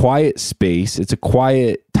 It's quiet space. It's a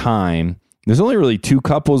quiet time. There's only really 2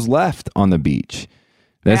 couples left on the beach.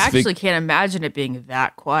 I actually can't imagine it being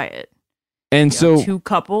that quiet. And so 2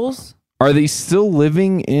 couples. Are they still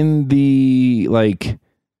living in the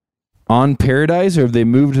on Paradise, or have they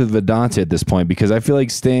moved to Vedanta at this point? Because I feel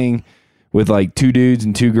like staying with 2 dudes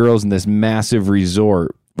and 2 girls in this massive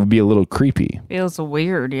resort would be a little creepy. Feels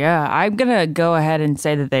weird, yeah. I'm going to go ahead and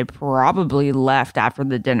say that they probably left after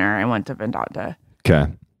the dinner and went to Vedanta.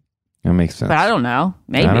 Okay. That makes sense. But I don't know.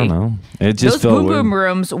 Maybe. I don't know. It just Those felt boom boom weird.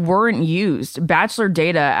 rooms weren't used. Bachelor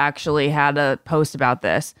Data actually had a post about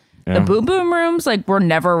this. Yeah. The boom boom rooms were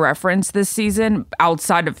never referenced this season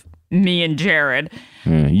outside of me and Jared.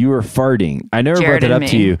 Yeah, you were farting. I never Jared brought that and up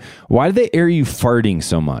to me. you. Why do they air you farting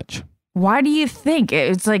so much? Why do you think?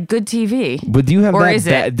 It's good TV. But do you have Or that? is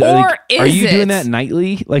it? that- Or are is you doing it? that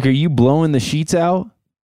nightly? Are you blowing the sheets out?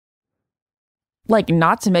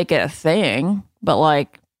 Not to make it a thing, but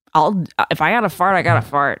if I gotta fart, I gotta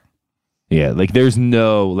fart. Yeah, there's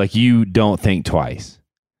no, you don't think twice.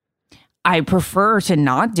 I prefer to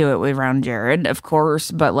not do it around Jared, of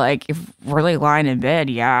course, but if we're lying in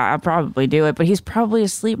bed, yeah, I'll probably do it. But he's probably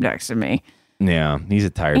asleep next to me. Yeah, he's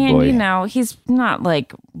a tired And, boy. he's not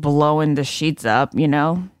blowing the sheets up,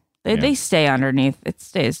 They stay underneath. It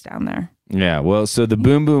stays down there. Yeah, well, so the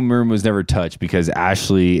boom boom room was never touched because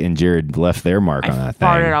Ashley and Jared left their mark on that thing.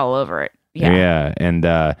 Farted all over it. Yeah. Yeah, and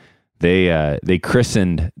they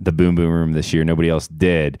christened the boom boom room this year. Nobody else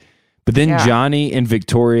did. But then Yeah. Johnny and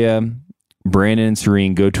Victoria, Brandon and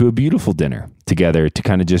Serene go to a beautiful dinner together to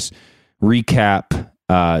kind of just recap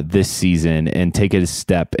this season and take it a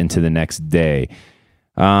step into the next day.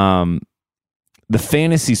 the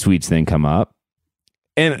fantasy suites then come up.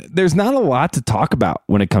 And there's not a lot to talk about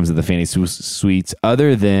when it comes to the fantasy suites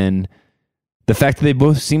other than the fact that they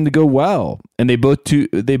both seem to go well. And they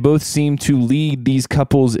both seem to lead these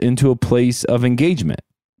couples into a place of engagement.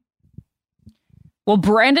 Well,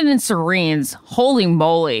 Brandon and Serene's, holy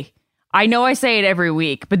moly. I know I say it every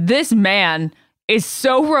week, but this man is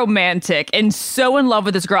so romantic and so in love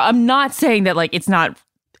with this girl. I'm not saying that like it's not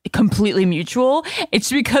completely mutual.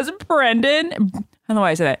 It's because Brandon, I don't know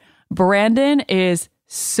why I said that. Brandon is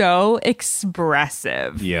so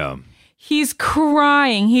expressive. Yeah. He's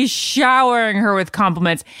crying. He's showering her with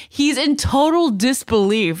compliments. He's in total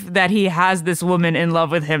disbelief that he has this woman in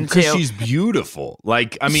love with him too. Because she's beautiful.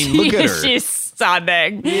 Like, I mean, look at her. She's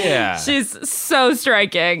stunning. Yeah. She's so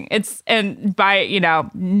striking. And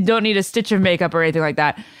don't need a stitch of makeup or anything like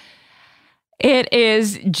that. It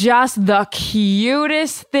is just the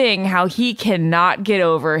cutest thing how he cannot get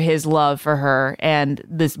over his love for her and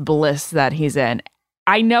this bliss that he's in.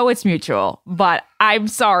 I know it's mutual, but I'm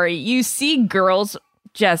sorry. You see girls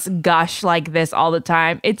just gush like this all the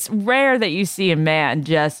time. It's rare that you see a man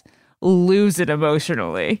just lose it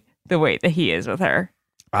emotionally the way that he is with her.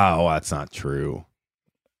 Oh, that's not true.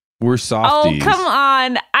 We're softies. Oh, come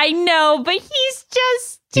on. I know, but he's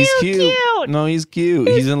just too cute. No, he's cute.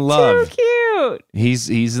 He's in love. Too cute.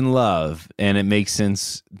 He's in love, and it makes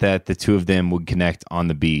sense that the two of them would connect on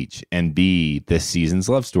the beach and be this season's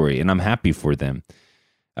love story, and I'm happy for them.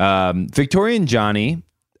 Victoria and Johnny,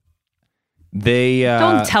 they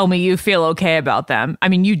don't tell me you feel okay about them. I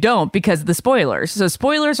mean, you don't because of the spoilers. So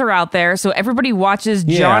spoilers are out there. So everybody watches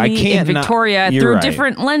Johnny and Victoria through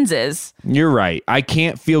different lenses. You're right. I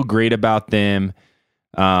can't feel great about them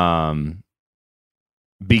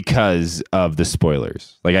because of the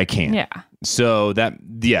spoilers. Like I can't. Yeah. So that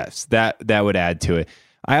would add to it.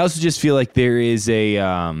 I also just feel like there is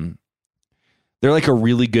they're like a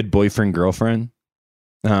really good boyfriend girlfriend.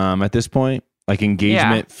 At this point, like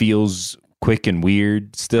engagement feels quick and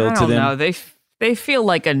weird still to them. I don't know. They feel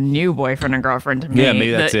like a new boyfriend and girlfriend to me. Yeah,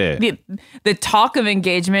 maybe that's it. The talk of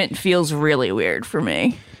engagement feels really weird for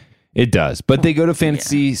me. It does, but they go to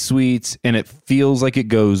fantasy suites and it feels like it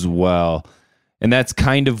goes well. And that's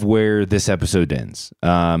kind of where this episode ends.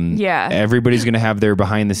 Everybody's going to have their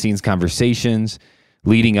behind the scenes conversations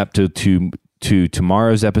leading up to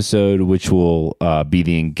tomorrow's episode, which will be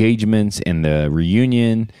the engagements and the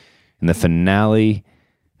reunion and the finale.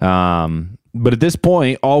 But at this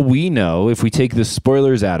point, all we know, if we take the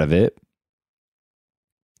spoilers out of it,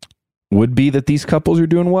 would be that these couples are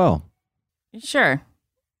doing well. Sure.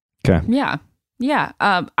 Okay. Yeah.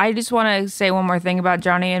 I just want to say one more thing about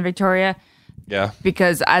Johnny and Victoria. Yeah.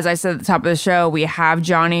 Because as I said at the top of the show, we have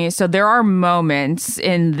Johnny. So there are moments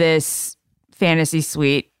in this fantasy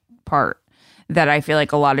suite part that I feel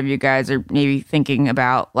like a lot of you guys are maybe thinking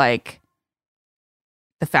about, like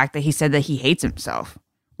the fact that he said that he hates himself.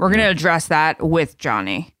 We're going to address that with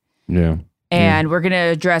Johnny. Yeah. And we're going to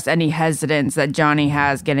address any hesitance that Johnny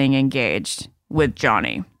has getting engaged with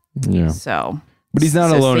Johnny. Yeah. So, but he's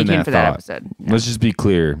not alone in that for thought. That episode. Yeah. Let's just be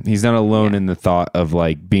clear. He's not alone in the thought of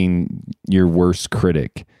like being your worst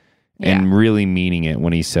critic and really meaning it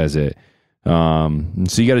when he says it. So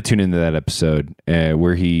you got to tune into that episode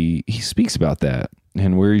where he speaks about that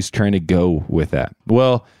and where he's trying to go with that.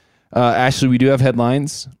 Well, Ashley, we do have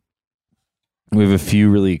headlines. We have a few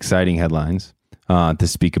really exciting headlines to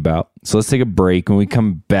speak about. So let's take a break. When we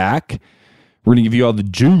come back, we're going to give you all the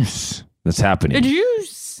juice that's happening. The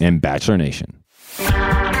juice. In Bachelor Nation.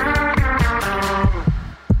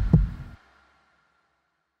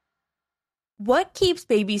 What keeps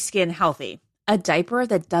baby skin healthy? A diaper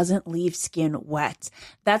that doesn't leave skin wet.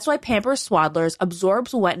 That's why Pampers Swaddlers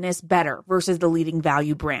absorbs wetness better versus the leading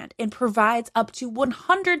value brand and provides up to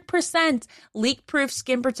 100% leak-proof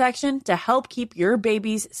skin protection to help keep your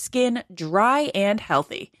baby's skin dry and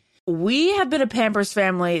healthy. We have been a Pampers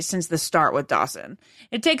family since the start with Dawson.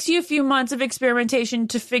 It takes you a few months of experimentation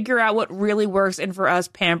to figure out what really works, and for us,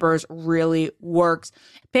 Pampers really works.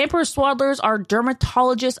 Pampers Swaddlers are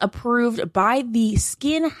dermatologist approved by the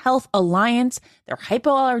Skin Health Alliance. They're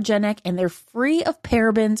hypoallergenic and they're free of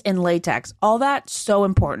parabens and latex. All that so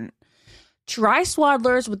important. Try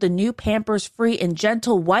Swaddlers with the new Pampers Free and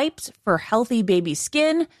Gentle wipes for healthy baby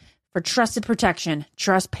skin. For trusted protection,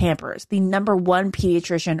 trust Pampers, the #1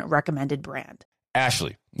 pediatrician recommended brand.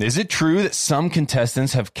 Ashley, is it true that some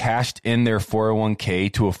contestants have cashed in their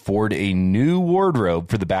 401k to afford a new wardrobe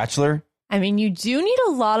for The Bachelor? I mean, you do need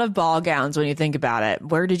a lot of ball gowns when you think about it.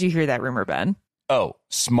 Where did you hear that rumor, Ben? Oh,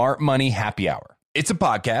 Smart Money Happy Hour. It's a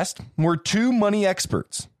podcast where two money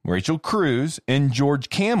experts, Rachel Cruz and George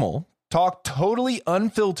Camel, talk totally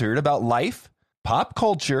unfiltered about life, pop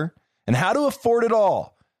culture, and how to afford it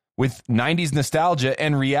all with 90s nostalgia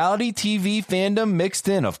and reality TV fandom mixed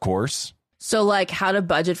in, of course. So like how to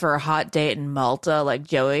budget for a hot date in Malta like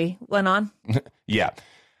Joey went on? Yeah.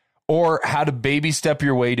 Or how to baby step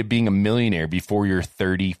your way to being a millionaire before you're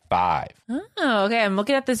 35. Oh, okay. I'm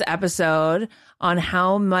looking at this episode on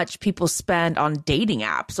how much people spend on dating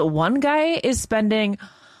apps. So one guy is spending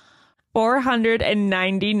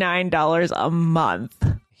 $499 a month.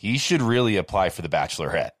 He should really apply for The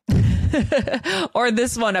Bachelorette. Or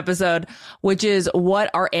this one episode, which is what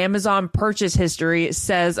our Amazon purchase history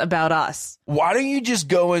says about us. Why don't you just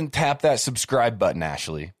go and tap that subscribe button,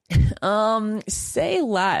 Ashley? Say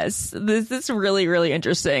less. This is really, really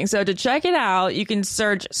interesting. So to check it out, you can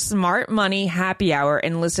search Smart Money Happy Hour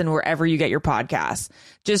and listen wherever you get your podcasts.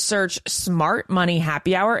 Just search Smart Money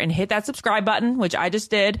Happy Hour and hit that subscribe button, which I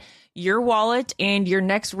just did. Your wallet and your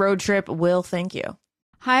next road trip will thank you.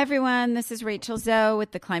 Hi, everyone. This is Rachel Zoe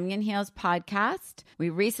with the Climbing in Heels podcast.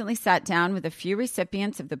 We recently sat down with a few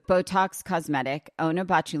recipients of the Botox Cosmetic,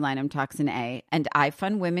 Onabotulinum Toxin A, and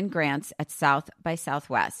iFund Women grants at South by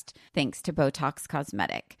Southwest, thanks to Botox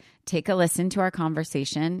Cosmetic. Take a listen to our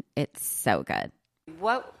conversation. It's so good.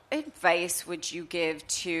 What advice would you give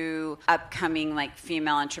to upcoming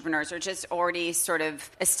female entrepreneurs or just already sort of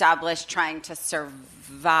established trying to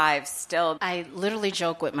survive still? I literally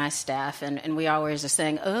joke with my staff, and we always are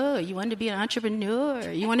saying, oh, you want to be an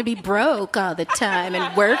entrepreneur? You want to be broke all the time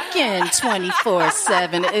and working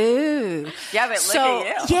 24/7? Ooh. Yeah, but look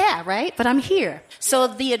at you. Yeah, right? But I'm here. So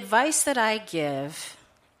the advice that I give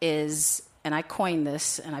is, and I coined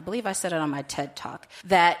this, and I believe I said it on my TED Talk,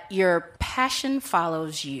 that your passion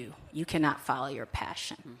follows you. You cannot follow your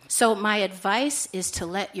passion. So my advice is to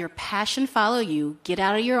let your passion follow you, get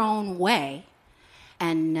out of your own way,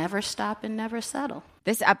 and never stop and never settle.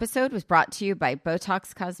 This episode was brought to you by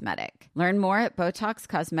Botox Cosmetic. Learn more at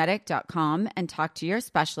BotoxCosmetic.com and talk to your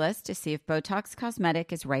specialist to see if Botox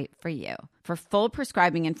Cosmetic is right for you. For full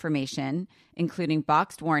prescribing information, including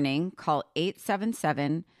boxed warning, call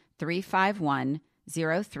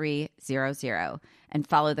 877-351-0300 and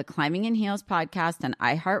follow the Climbing in Heels podcast on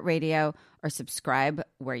iHeartRadio or subscribe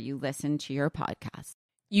where you listen to your podcast.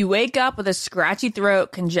 You wake up with a scratchy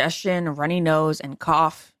throat, congestion, runny nose, and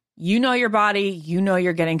cough. You know your body. You know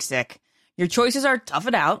you're getting sick. Your choices are tough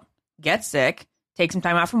it out, get sick, take some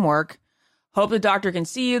time out from work, hope the doctor can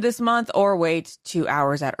see you this month, or wait 2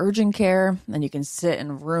 hours at urgent care. Then you can sit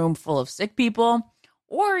in a room full of sick people.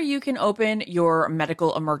 Or you can open your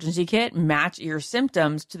medical emergency kit, match your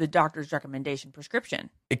symptoms to the doctor's recommendation prescription.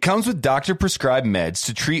 It comes with doctor-prescribed meds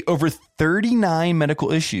to treat over 39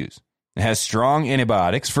 medical issues. It has strong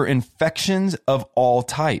antibiotics for infections of all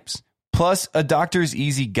types, plus a doctor's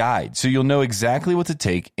easy guide, so you'll know exactly what to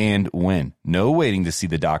take and when. No waiting to see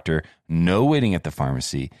the doctor, no waiting at the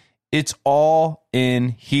pharmacy. It's all in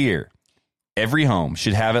here. Every home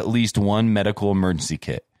should have at least one medical emergency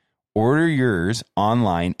kit. Order yours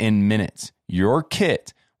online in minutes. Your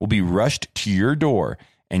kit will be rushed to your door,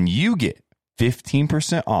 and you get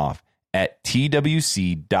 15% off at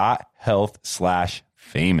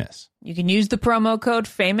twc.health/famous. You can use the promo code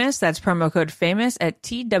FAMOUS. That's promo code FAMOUS at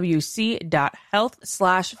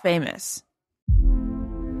twc.health/famous.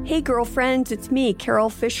 Hey, girlfriends, it's me, Carol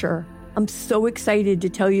Fisher. I'm so excited to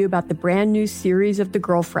tell you about the brand new series of The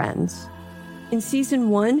Girlfriends. In season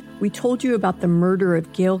 1, we told you about the murder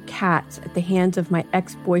of Gail Katz at the hands of my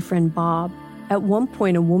ex-boyfriend, Bob. At one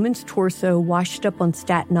point, a woman's torso washed up on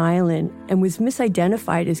Staten Island and was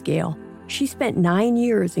misidentified as Gail. She spent 9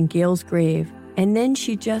 years in Gail's grave, and then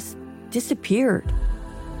she just disappeared.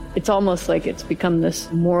 It's almost like it's become this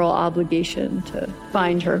moral obligation to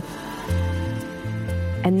find her.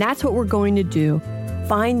 And that's what we're going to do.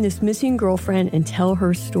 Find this missing girlfriend and tell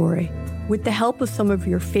her story. With the help of some of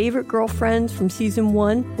your favorite girlfriends from season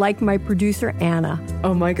 1, like my producer, Anna.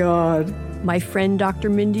 Oh my God. My friend, Dr.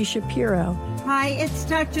 Mindy Shapiro. Hi, it's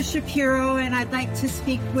Dr. Shapiro, and I'd like to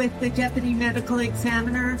speak with the Deputy Medical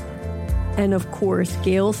Examiner. And of course,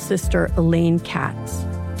 Gail's sister, Elaine Katz.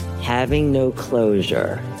 Having no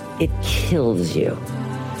closure, it kills you.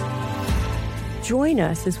 Join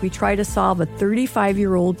us as we try to solve a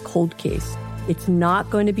 35-year-old cold case. It's not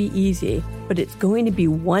going to be easy, but it's going to be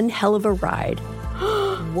one hell of a ride.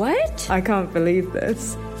 What? I can't believe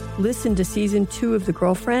this. Listen to season 2 of The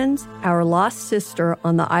Girlfriends, Our Lost Sister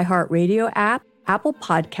on the iHeartRadio app, Apple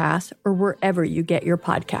Podcasts, or wherever you get your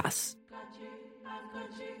podcasts.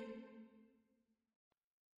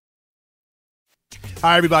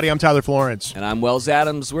 Hi, everybody. I'm Tyler Florence. And I'm Wells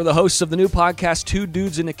Adams. We're the hosts of the new podcast, Two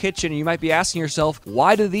Dudes in a Kitchen. And you might be asking yourself,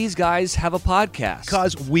 why do these guys have a podcast?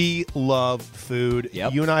 Because we love food.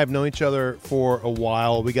 Yep. You and I have known each other for a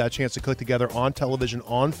while. We got a chance to cook together on television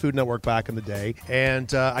on Food Network back in the day.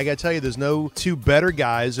 And I got to tell you, there's no two better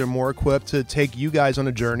guys or more equipped to take you guys on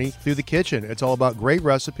a journey through the kitchen. It's all about great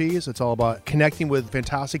recipes. It's all about connecting with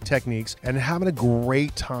fantastic techniques and having a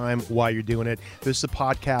great time while you're doing it. This is a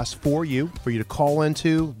podcast for you to call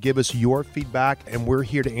into, give us your feedback, and we're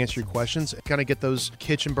here to answer your questions and kind of get those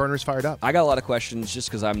kitchen burners fired up. I got a lot of questions just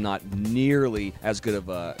because I'm not nearly as good of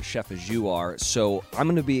a chef as you are. So I'm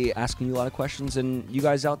going to be asking you a lot of questions, and you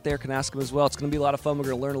guys out there can ask them as well. It's going to be a lot of fun. We're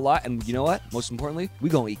going to learn a lot. And you know what? Most importantly, we're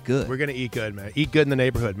going to eat good. We're going to eat good, man. Eat good in the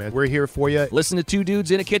neighborhood, man. We're here for you. Listen to Two Dudes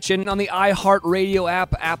in a Kitchen on the iHeartRadio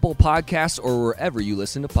app, Apple Podcasts, or wherever you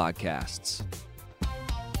listen to podcasts.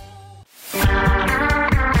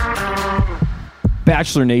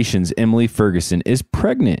 Bachelor Nation's Emily Ferguson is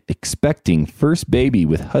pregnant, expecting first baby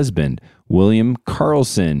with husband William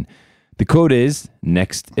Carlson. The quote is,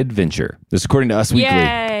 next adventure. This is according to Us Weekly.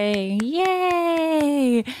 Yay!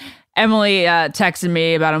 Yay! Emily texted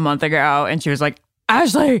me about a month ago, and she was like,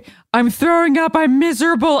 Ashley, I'm throwing up. I'm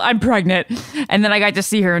miserable. I'm pregnant. And then I got to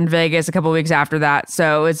see her in Vegas a couple weeks after that.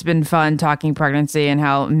 So it's been fun talking pregnancy and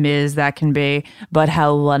how Ms. that can be, but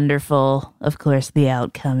how wonderful, of course, the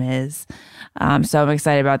outcome is. So I'm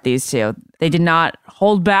excited about these two. They did not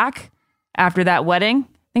hold back after that wedding.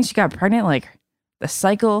 I think she got pregnant like the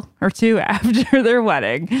cycle or two after their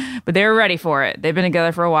wedding, but they were ready for it. They've been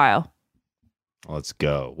together for a while. Let's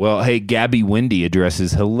go. Well, hey, Gabby Windey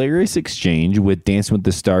addresses hilarious exchange with Dancing with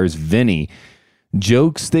the Stars Vinny.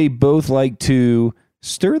 Jokes they both like to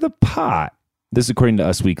stir the pot. This is according to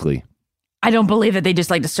Us Weekly. I don't believe that they just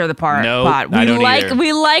like to stir the pot. No, I don't either.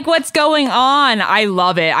 We like what's going on. I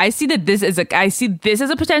love it. I see this as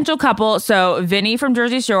a potential couple. So Vinny from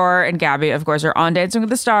Jersey Shore and Gabby, of course, are on Dancing with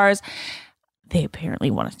the Stars. They apparently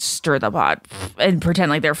want to stir the pot and pretend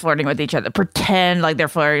like they're flirting with each other. Pretend like they're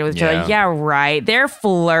flirting with each other. Yeah, right. They're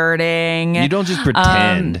flirting. You don't just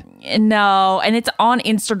pretend. No. And it's on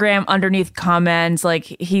Instagram underneath comments. Like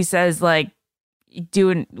he says, like,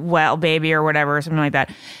 doing well, baby, or whatever, or something like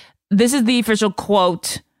that. This is the official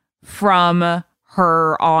quote from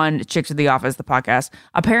her on Chicks of the Office, the podcast.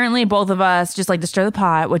 Apparently, both of us just like to stir the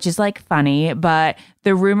pot, which is like funny, but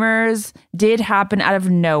the rumors did happen out of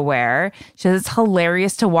nowhere. She says it's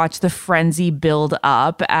hilarious to watch the frenzy build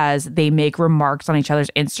up as they make remarks on each other's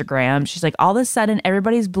Instagram. She's like, all of a sudden,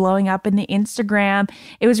 everybody's blowing up in the Instagram.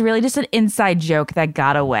 It was really just an inside joke that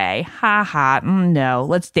got away. Ha ha. No,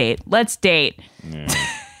 let's date. Let's date. Yeah,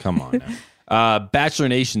 come on now. Bachelor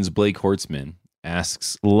Nation's Blake Hortzman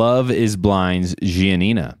asks Love is Blind's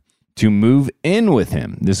Giannina to move in with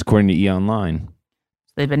him. This according to E! Online.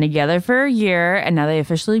 They've been together for a year, and now they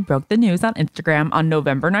officially broke the news on Instagram on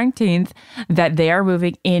November 19th that they are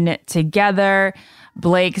moving in together.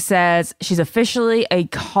 Blake says she's officially a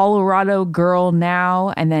Colorado girl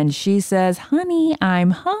now, and then she says, honey, I'm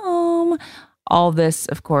home. All this,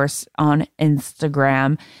 of course, on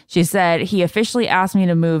Instagram. She said, he officially asked me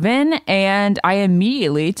to move in, and I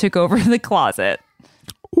immediately took over the closet.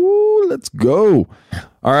 Ooh, let's go.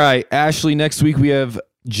 All right, Ashley, next week we have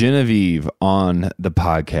Genevieve on the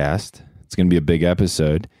podcast. It's going to be a big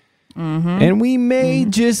episode. Mm-hmm. And we may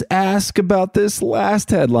just ask about this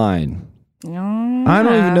last headline. I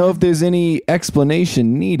don't even know if there's any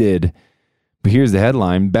explanation needed. But here's the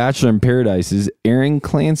headline. Bachelor in Paradise's Aaron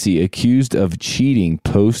Clancy accused of cheating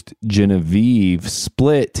post Genevieve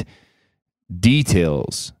split.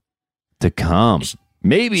 Details to come.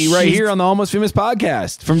 Maybe right here on the Almost Famous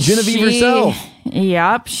podcast from Genevieve herself.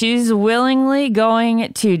 Yep. She's willingly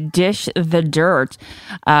going to dish the dirt.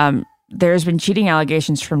 There's been cheating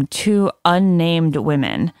allegations from two unnamed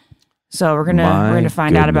women. So we're gonna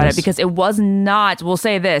find out about it because it was not. We'll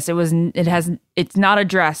say this: it's not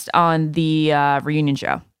addressed on the reunion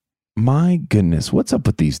show. My goodness, what's up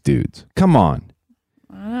with these dudes? Come on,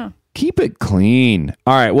 I don't know. Keep it clean.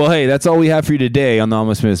 All right, well, hey, that's all we have for you today on the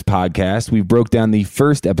Almost Famous podcast. We broke down the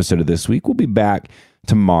first episode of this week. We'll be back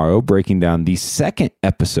tomorrow breaking down the second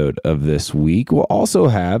episode of this week. We'll also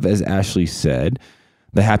have, as Ashley said,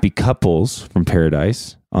 the happy couples from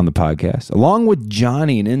Paradise on the podcast, along with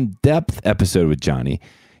Johnny, an in-depth episode with Johnny.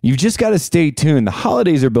 You've just got to stay tuned. The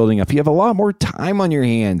holidays are building up. You have a lot more time on your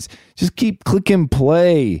hands. Just keep click and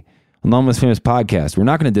play on the Almost Famous podcast. We're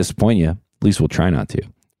not going to disappoint you. At least we'll try not to.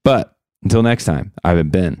 But until next time,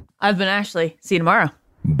 I've been Ashley. See you tomorrow.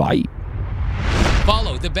 Bye.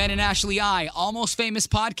 Follow the Ben and Ashley I Almost Famous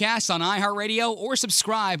podcast on iHeartRadio or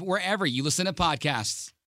subscribe wherever you listen to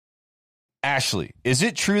podcasts. Ashley, is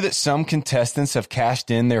it true that some contestants have cashed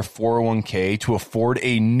in their 401k to afford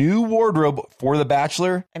a new wardrobe for The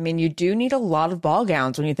Bachelor? I mean, you do need a lot of ball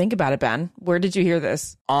gowns when you think about it, Ben. Where did you hear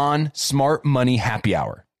this? On Smart Money Happy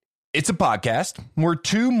Hour. It's a podcast where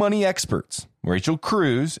two money experts, Rachel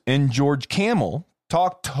Cruz and George Kamel,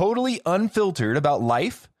 talk totally unfiltered about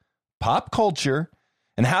life, pop culture,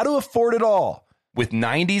 and how to afford it all, with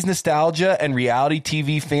 90s nostalgia and reality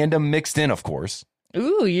TV fandom mixed in, of course.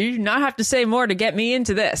 Ooh, you do not have to say more to get me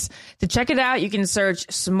into this. To check it out, you can search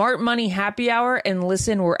Smart Money Happy Hour and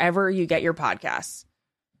listen wherever you get your podcasts.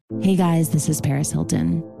 Hey guys, this is Paris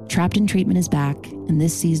Hilton. Trapped in Treatment is back, and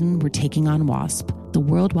this season we're taking on WASP, the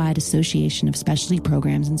Worldwide Association of Specialty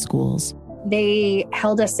Programs and Schools. They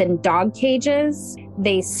held us in dog cages.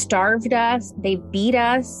 They starved us. They beat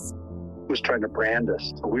us. Was trying to brand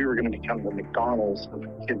us. So we were going to become the McDonald's of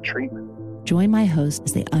kid treatment. Join my hosts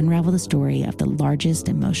as they unravel the story of the largest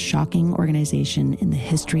and most shocking organization in the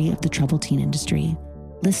history of the troubled teen industry.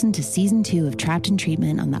 Listen to Season 2 of Trapped in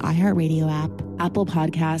Treatment on the iHeartRadio app, Apple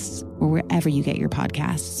Podcasts, or wherever you get your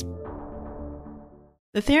podcasts.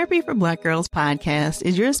 The Therapy for Black Girls podcast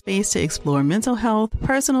is your space to explore mental health,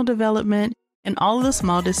 personal development, and all of the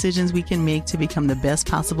small decisions we can make to become the best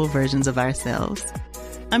possible versions of ourselves.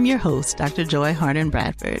 I'm your host, Dr. Joy Harden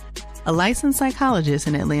Bradford, a licensed psychologist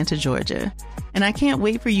in Atlanta, Georgia, and I can't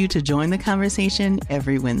wait for you to join the conversation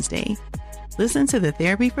every Wednesday. Listen to the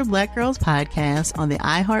Therapy for Black Girls podcast on the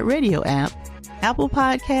iHeartRadio app, Apple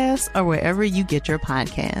Podcasts, or wherever you get your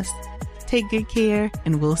podcasts. Take good care,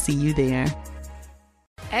 and we'll see you there.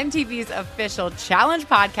 MTV's official Challenge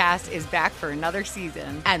podcast is back for another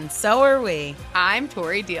season. And so are we. I'm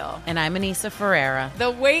Tori Deal. And I'm Anissa Ferreira.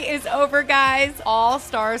 The wait is over, guys. All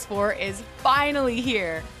Stars 4 is finally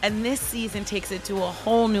here. And this season takes it to a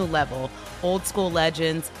whole new level. Old school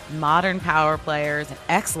legends, modern power players, and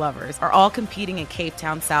ex-lovers are all competing in Cape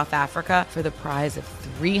Town, South Africa for the prize of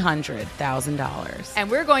 $300,000. And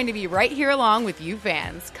we're going to be right here along with you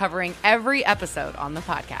fans, covering every episode on the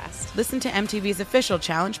podcast. Listen to MTV's official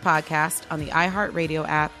Challenge podcast on the iHeartRadio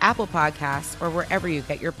app, Apple Podcasts, or wherever you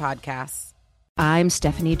get your podcasts. I'm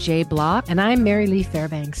Stephanie J. Block. And I'm Mary Lee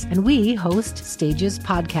Fairbanks. And we host Stages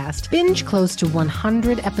Podcast. Binge close to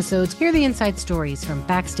 100 episodes. Hear the inside stories from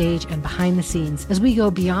backstage and behind the scenes as we go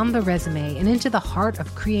beyond the resume and into the heart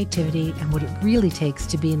of creativity and what it really takes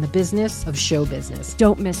to be in the business of show business.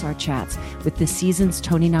 Don't miss our chats with this season's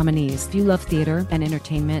Tony nominees. If you love theater and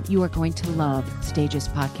entertainment, you are going to love Stages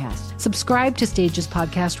Podcast. Subscribe to Stages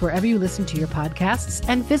Podcast wherever you listen to your podcasts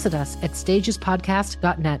and visit us at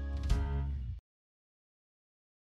stagespodcast.net.